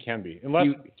don't think can be, unless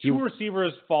two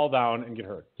receivers fall down and get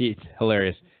hurt. He's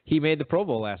hilarious. He made the Pro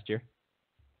Bowl last year.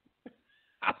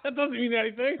 That doesn't mean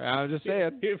anything. I'm just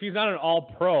saying. If he's not an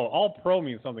all-pro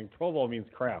means something. Pro Bowl means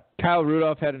crap. Kyle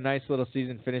Rudolph had a nice little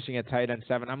season finishing at tight end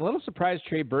 7. I'm a little surprised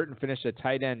Trey Burton finished at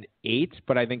tight end 8,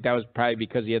 but I think that was probably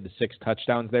because he had the 6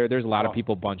 touchdowns there. There's a lot of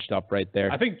people bunched up right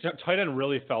there. I think tight end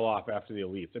really fell off after the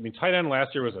elites. I mean, tight end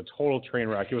last year was a total train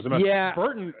wreck. It was a mess. Yeah.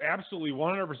 Burton absolutely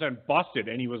 100% busted,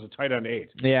 and he was a tight end 8.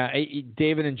 Yeah,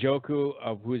 David Njoku,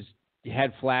 who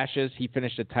had flashes, he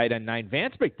finished at tight end 9.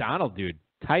 Vance McDonald, dude,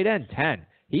 tight end 10.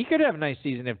 He could have a nice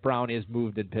season if Brown is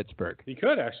moved in Pittsburgh. He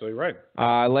could, actually, right.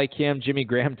 I like him. Jimmy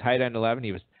Graham, tight end 11.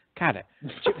 He was tight end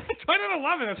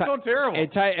 11. That's so terrible.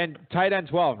 And tight end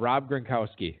 12, Rob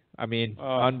Gronkowski. I mean,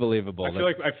 unbelievable.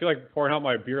 I feel like pouring out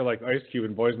my beer like Ice Cube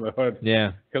in Boys in the Hood.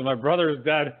 Yeah. Because my brother is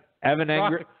dead. Evan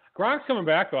Engram. Gronk's coming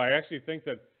back, though. I actually think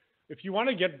that if you want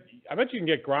to I bet you can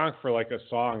get Gronk for like a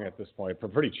song at this point for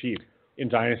pretty cheap in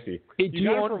Dynasty. Hey, do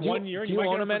you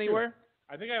own him anywhere?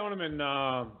 I think I own him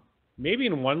in maybe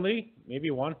in one league, maybe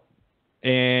one.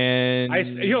 And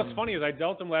what's funny is I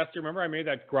dealt him last year. Remember I made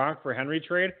that Gronk for Henry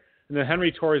trade, and then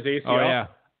Henry tore his ACL. Oh yeah.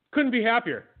 Couldn't be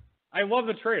happier. I love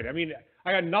the trade. I mean,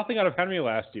 I got nothing out of Henry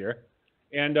last year,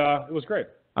 and it was great.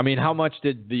 I mean, how much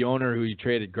did the owner who you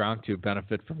traded Gronk to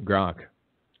benefit from Gronk?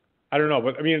 I don't know,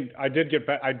 but I mean, I did get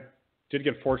did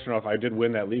get fortunate enough. I did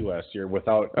win that league last year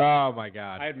without. Oh my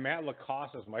God! I had Matt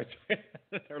Lacoste as my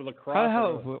or Lacrosse.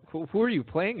 How who are you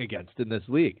playing against in this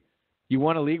league? You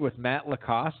won a league with Matt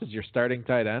Lacoste as your starting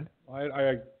tight end?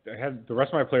 I had the rest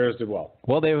of my players did well.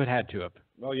 Well, they would have had to have.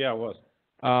 Well, yeah, it was.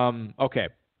 Okay.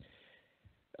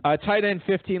 Tight end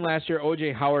 15 last year,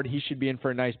 O.J. Howard. He should be in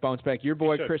for a nice bounce back. Your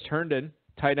boy Chris Herndon,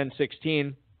 tight end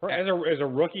 16. As a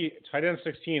rookie, tight end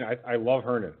 16, I love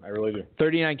Herndon. I really do.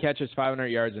 39 catches, 500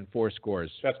 yards, and 4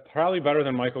 scores. That's probably better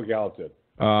than Michael Gallup did.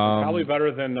 Probably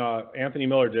better than Anthony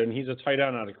Miller did, and he's a tight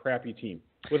end on a crappy team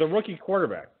with a rookie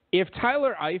quarterback. If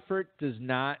Tyler Eifert does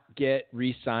not get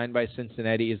re-signed by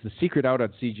Cincinnati, is the secret out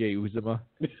on C.J. Uzomah?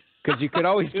 Because you could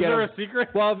always get him. Is there a secret?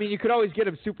 Well, I mean, you could always get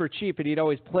him super cheap, and he'd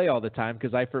always play all the time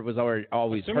because Eifert was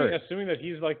always hurt. Assuming that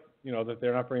he's like, that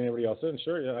they're not bringing anybody else in.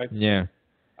 Sure, yeah. Yeah.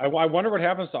 I wonder what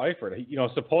happens to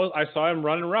Eifert. Suppose I saw him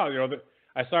running around.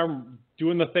 I saw him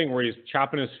doing the thing where he's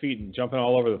chopping his feet and jumping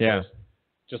all over the place.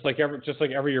 Just like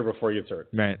every year before he gets hurt.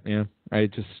 Right. Yeah.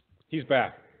 He's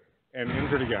back and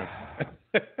injured again.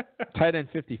 Tight end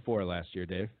 54 last year,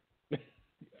 Dave.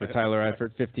 For Tyler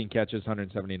Eifert, 15 catches,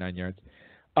 179 yards.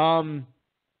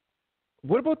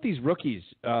 What about these rookies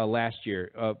last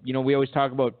year? We always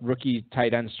talk about rookie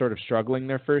tight ends sort of struggling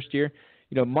their first year.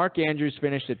 Mark Andrews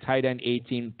finished at tight end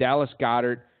 18. Dallas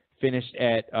Goedert finished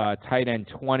at tight end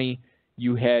 20.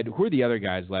 You had, who are the other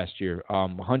guys last year?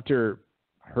 Hunter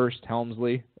Hurst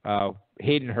Helmsley,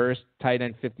 Hayden Hurst, tight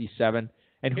end 57.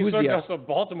 And who's so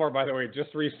Baltimore, by the way,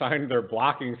 just re-signed their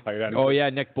blocking tight end. Oh, yeah,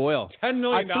 Nick Boyle. $10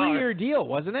 million. A 3-year deal,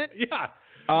 wasn't it? Yeah.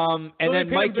 And then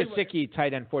Mike Gesicki,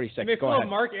 tight end 46. And they Go still ahead. have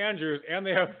Mark Andrews, and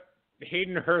they have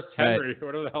Hayden Hurst Henry,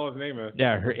 whatever the hell his name is.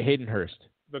 Yeah, Hayden Hurst.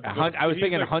 I was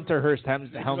thinking Hunter Hurst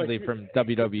Helmsley from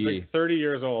WWE. Like 30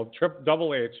 years old,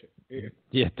 double H.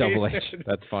 Yeah, double H.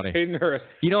 That's funny. Hayden Hurst.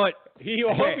 You know what?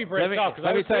 I hope he breaks out because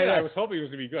I was hoping he was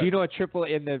going to be good. Do you know what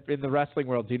in the wrestling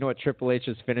world? Do you know what Triple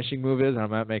H's finishing move is?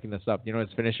 I'm not making this up. Do you know what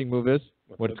his finishing move is?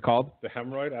 What it's called? The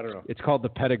hemorrhoid? I don't know. It's called the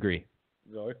pedigree.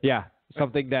 Really? Yeah.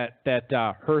 Something that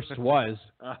Hurst was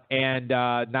and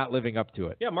not living up to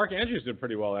it. Yeah, Mark Andrews did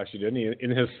pretty well, actually, didn't he,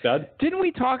 in his stud? Didn't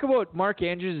we talk about Mark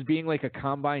Andrews as being like a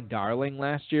combine darling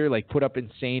last year? Like put up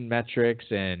insane metrics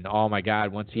and, oh, my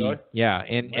God, once he – really? Yeah,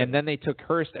 and then they took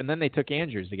Hurst and then they took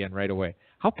Andrews again right away.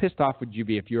 How pissed off would you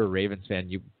be if you were a Ravens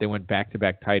fan? They went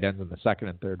back-to-back tight ends in the second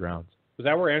and third rounds. Was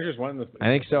that where Andrews went? I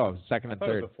think so, second and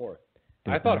third. It was the fourth.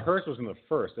 I thought Hurst was in the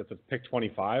first at the pick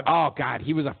 25. Oh, God,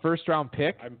 he was a first-round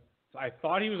pick? I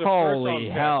thought he was a Holy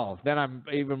first-round hell. Then I'm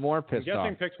even more pissed off.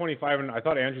 I'm guessing pick 25, and I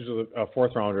thought Andrews was a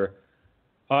fourth-rounder.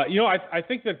 I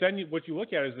think that then what you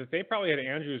look at is that they probably had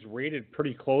Andrews rated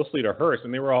pretty closely to Hurst,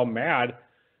 and they were all mad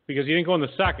because he didn't go in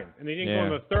the second, and they didn't go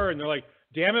in the third, and they're like,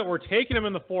 damn it, we're taking him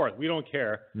in the fourth. We don't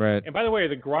care. Right. And by the way,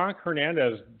 the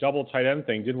Gronk-Hernandez double tight end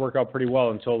thing did work out pretty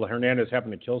well until Hernandez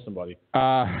happened to kill somebody.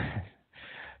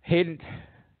 Hayden...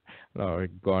 Oh, we're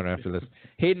going after this.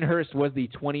 Hayden Hurst was the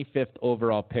 25th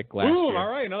overall pick last year. All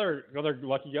right, another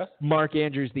lucky guess. Mark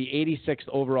Andrews, the 86th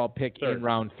overall pick in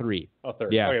round 3. Oh,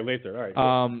 third. Yeah. Okay, late third. All right.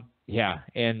 Cool. Yeah,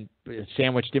 and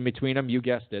sandwiched in between them, you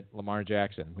guessed it, Lamar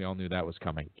Jackson. We all knew that was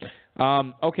coming.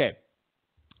 Okay.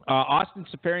 Austin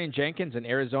Safarian-Jenkins in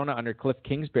Arizona under Cliff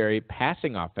Kingsbury,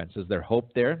 passing offense. Is there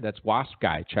hope there? That's Wasp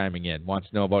Guy chiming in. Wants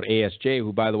to know about ASJ,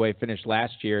 who, by the way, finished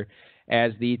last year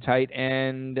as the tight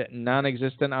end,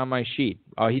 non-existent on my sheet.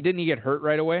 Didn't he get hurt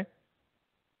right away?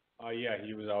 Yeah,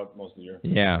 he was out most of the year.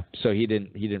 Yeah, so he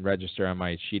didn't register on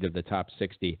my sheet of the top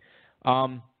 60.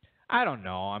 I don't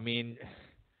know. I mean,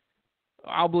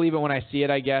 I'll believe it when I see it,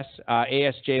 I guess.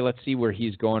 ASJ, let's see where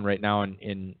he's going right now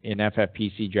in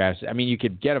FFPC drafts. I mean, you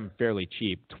could get him fairly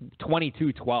cheap,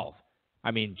 22-12.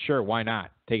 I mean, sure, why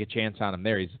not? Take a chance on him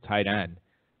there. He's a tight end.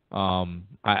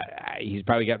 He's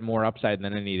probably got more upside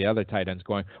than any of the other tight ends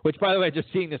going. Which, by the way, just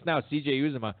seeing this now, C.J.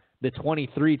 Uzomah, the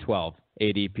 23-12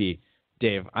 ADP.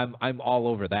 Dave, I'm all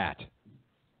over that.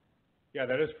 Yeah,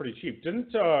 that is pretty cheap.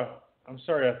 I'm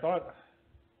sorry, I thought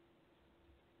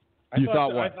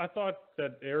what? I thought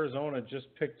that Arizona just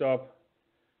picked up.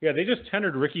 Yeah, they just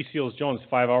tendered Ricky Seals-Jones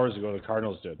 5 hours ago. The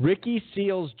Cardinals did. Ricky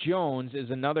Seals-Jones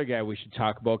is another guy we should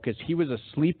talk about because he was a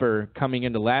sleeper coming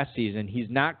into last season. He's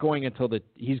not going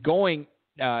he's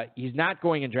not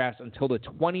going in drafts until the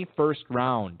 21st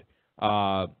round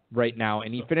right now,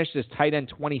 and he finished as tight end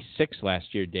 26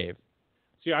 last year, Dave.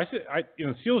 See,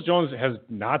 Seals-Jones has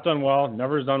not done well,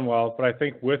 never has done well, but I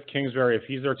think with Kingsbury, if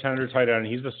he's their tender tight end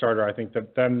and he's the starter, I think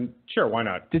that then, sure, why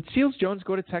not? Did Seals-Jones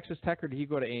go to Texas Tech or did he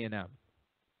go to A&M?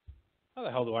 How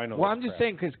the hell do I know? Well, I'm just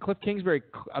saying because Cliff Kingsbury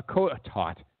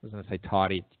taught. I was going to say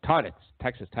taught at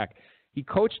Texas Tech. He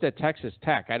coached at Texas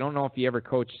Tech. I don't know if he ever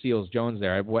coached Seals Jones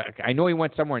there. I know he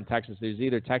went somewhere in Texas. It was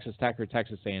either Texas Tech or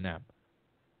Texas A&M.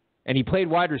 And he played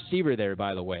wide receiver there,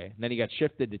 by the way. And then he got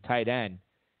shifted to tight end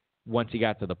once he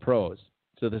got to the pros.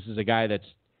 So this is a guy that's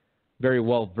very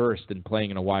well versed in playing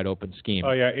in a wide open scheme.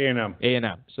 Oh, yeah, A&M.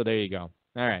 A&M. So there you go.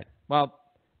 All right. Well,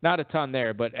 not a ton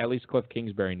there, but at least Cliff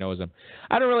Kingsbury knows him.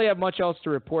 I don't really have much else to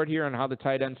report here on how the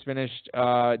tight ends finished.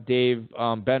 Dave,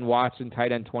 Ben Watson,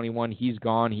 tight end 21, he's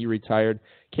gone. He retired.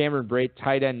 Cameron Brate,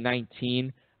 tight end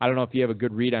 19. I don't know if you have a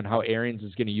good read on how Arians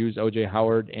is going to use O.J.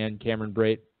 Howard and Cameron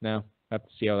Brate. No? Have to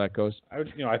see how that goes. I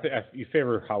think you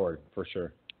favor Howard for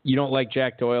sure. You don't like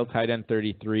Jack Doyle, tight end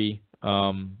 33.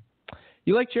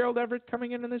 You like Gerald Everett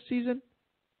coming in this season?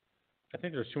 I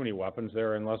think there's too many weapons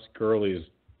there, unless Gurley is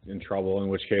in trouble, in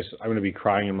which case I'm going to be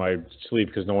crying in my sleep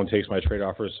because no one takes my trade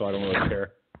offers, so I don't really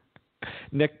care.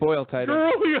 Nick Boyle, tight end.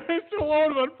 Gurley, I still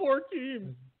own him on 4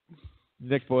 teams.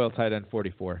 Nick Boyle, tight end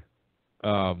 44.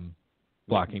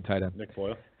 Blocking tight end. Nick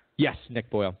Boyle? Yes, Nick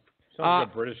Boyle. Sounds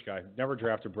like a British guy. Never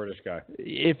draft a British guy.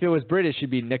 If it was British, it'd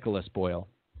be Nicholas Boyle.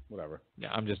 Whatever.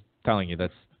 Yeah, I'm just telling you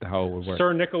that's how it would work.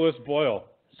 Sir Nicholas Boyle.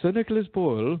 Sir Nicholas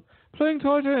Boyle, playing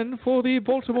tight end for the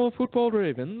Baltimore Football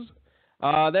Ravens.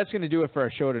 That's going to do it for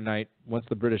our show tonight. Once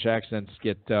the British accents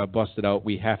get busted out,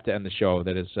 we have to end the show.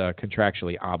 That is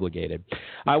contractually obligated.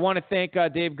 I want to thank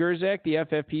Dave Gerzak, the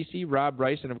FFPC, Rob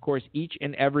Rice, and, of course, each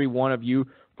and every one of you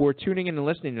for tuning in and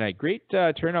listening tonight. Great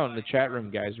turnout in the chat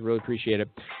room, guys. Really appreciate it.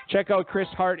 Check out Chris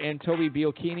Hart and Toby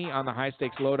Bielkini on the High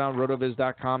Stakes Lowdown,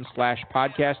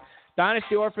 rotoviz.com/podcast.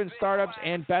 Dynasty Orphan Startups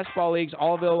and Best Ball Leagues,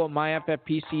 all available at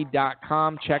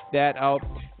myffpc.com. Check that out.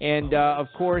 And, of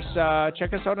course,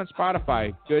 check us out on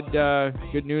Spotify.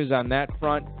 Good news on that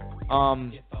front.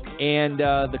 And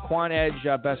the Quan Edge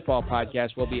Best Ball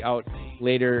podcast will be out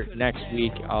later next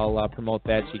week. I'll promote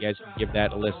that so you guys can give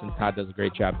that a listen. Todd does a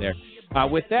great job there.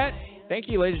 With that, thank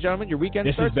you, ladies and gentlemen. Your weekend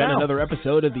starts now. This has been another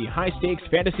episode of the High Stakes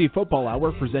Fantasy Football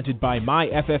Hour presented by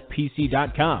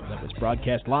myffpc.com. That was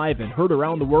broadcast live and heard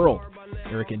around the world.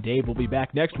 Eric and Dave will be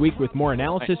back next week with more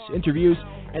analysis, interviews,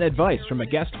 and advice from a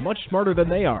guest much smarter than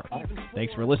they are.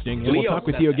 Thanks for listening, and we'll talk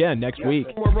with you again next week.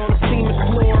 We're on the scene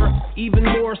floor, even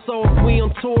more so if we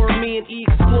on tour. Me and E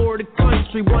explore the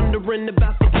country, wondering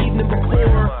about the evening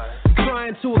before.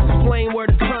 Trying to explain where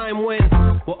the time went,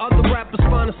 while other rappers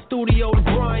find a studio to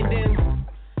grind in.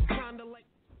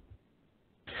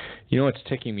 You know what's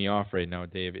ticking me off right now,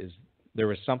 Dave, is there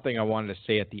was something I wanted to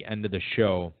say at the end of the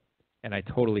show, and I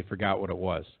totally forgot what it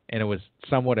was. And it was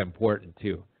somewhat important,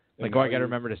 too. Like, I got to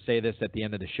remember to say this at the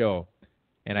end of the show,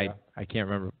 and I can't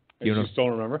remember. You still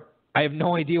don't remember? I have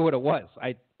no idea what it was.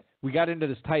 We got into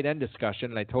this tight end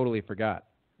discussion, and I totally forgot.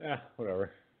 Yeah,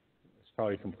 whatever. It's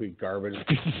probably complete garbage.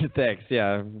 Thanks,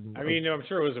 yeah. I mean, I'm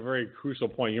sure it was a very crucial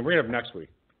point. You can bring it up next week.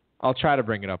 I'll try to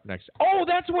bring it up next. Oh,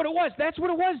 that's what it was. That's what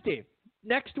it was, Dave.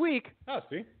 Next week. Oh,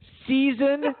 see?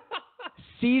 Season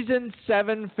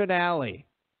 7 finale.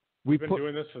 We've been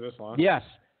doing this for this long? Yes.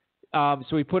 So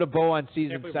we put a bow on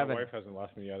season 7. My wife hasn't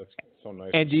left me yet. It's so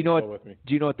nice. And do you know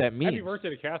what that means? Happy birthday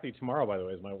to Kathy tomorrow, by the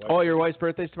way, is my wife. Oh, your wife's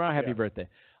birthday's tomorrow? Happy birthday.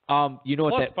 You know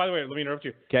what that... By the way, let me interrupt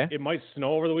you. Okay. It might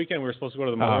snow over the weekend. We were supposed to go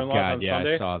to the mother-in-law on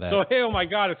Sunday. I saw that. So, hey, oh my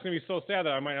God, it's going to be so sad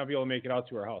that I might not be able to make it out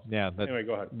to her house. Yeah. Anyway,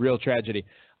 go ahead. Real tragedy.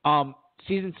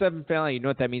 Season 7 finale, you know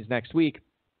what that means next week?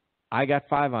 I got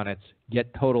 5 on it.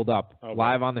 Get totaled up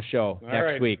live on the show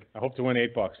next week. I hope to win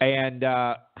 $8. And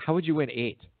how would you win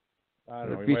 8? I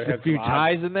don't know. Be a few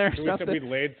ties in there or something? We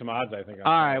laid some odds, I think.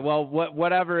 All right. Well,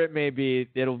 whatever it may be,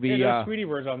 it'll be. Hey, Tweety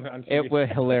words on TV. It was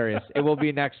hilarious. It will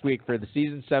be next week for the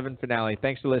season 7 finale.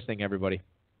 Thanks for listening, everybody.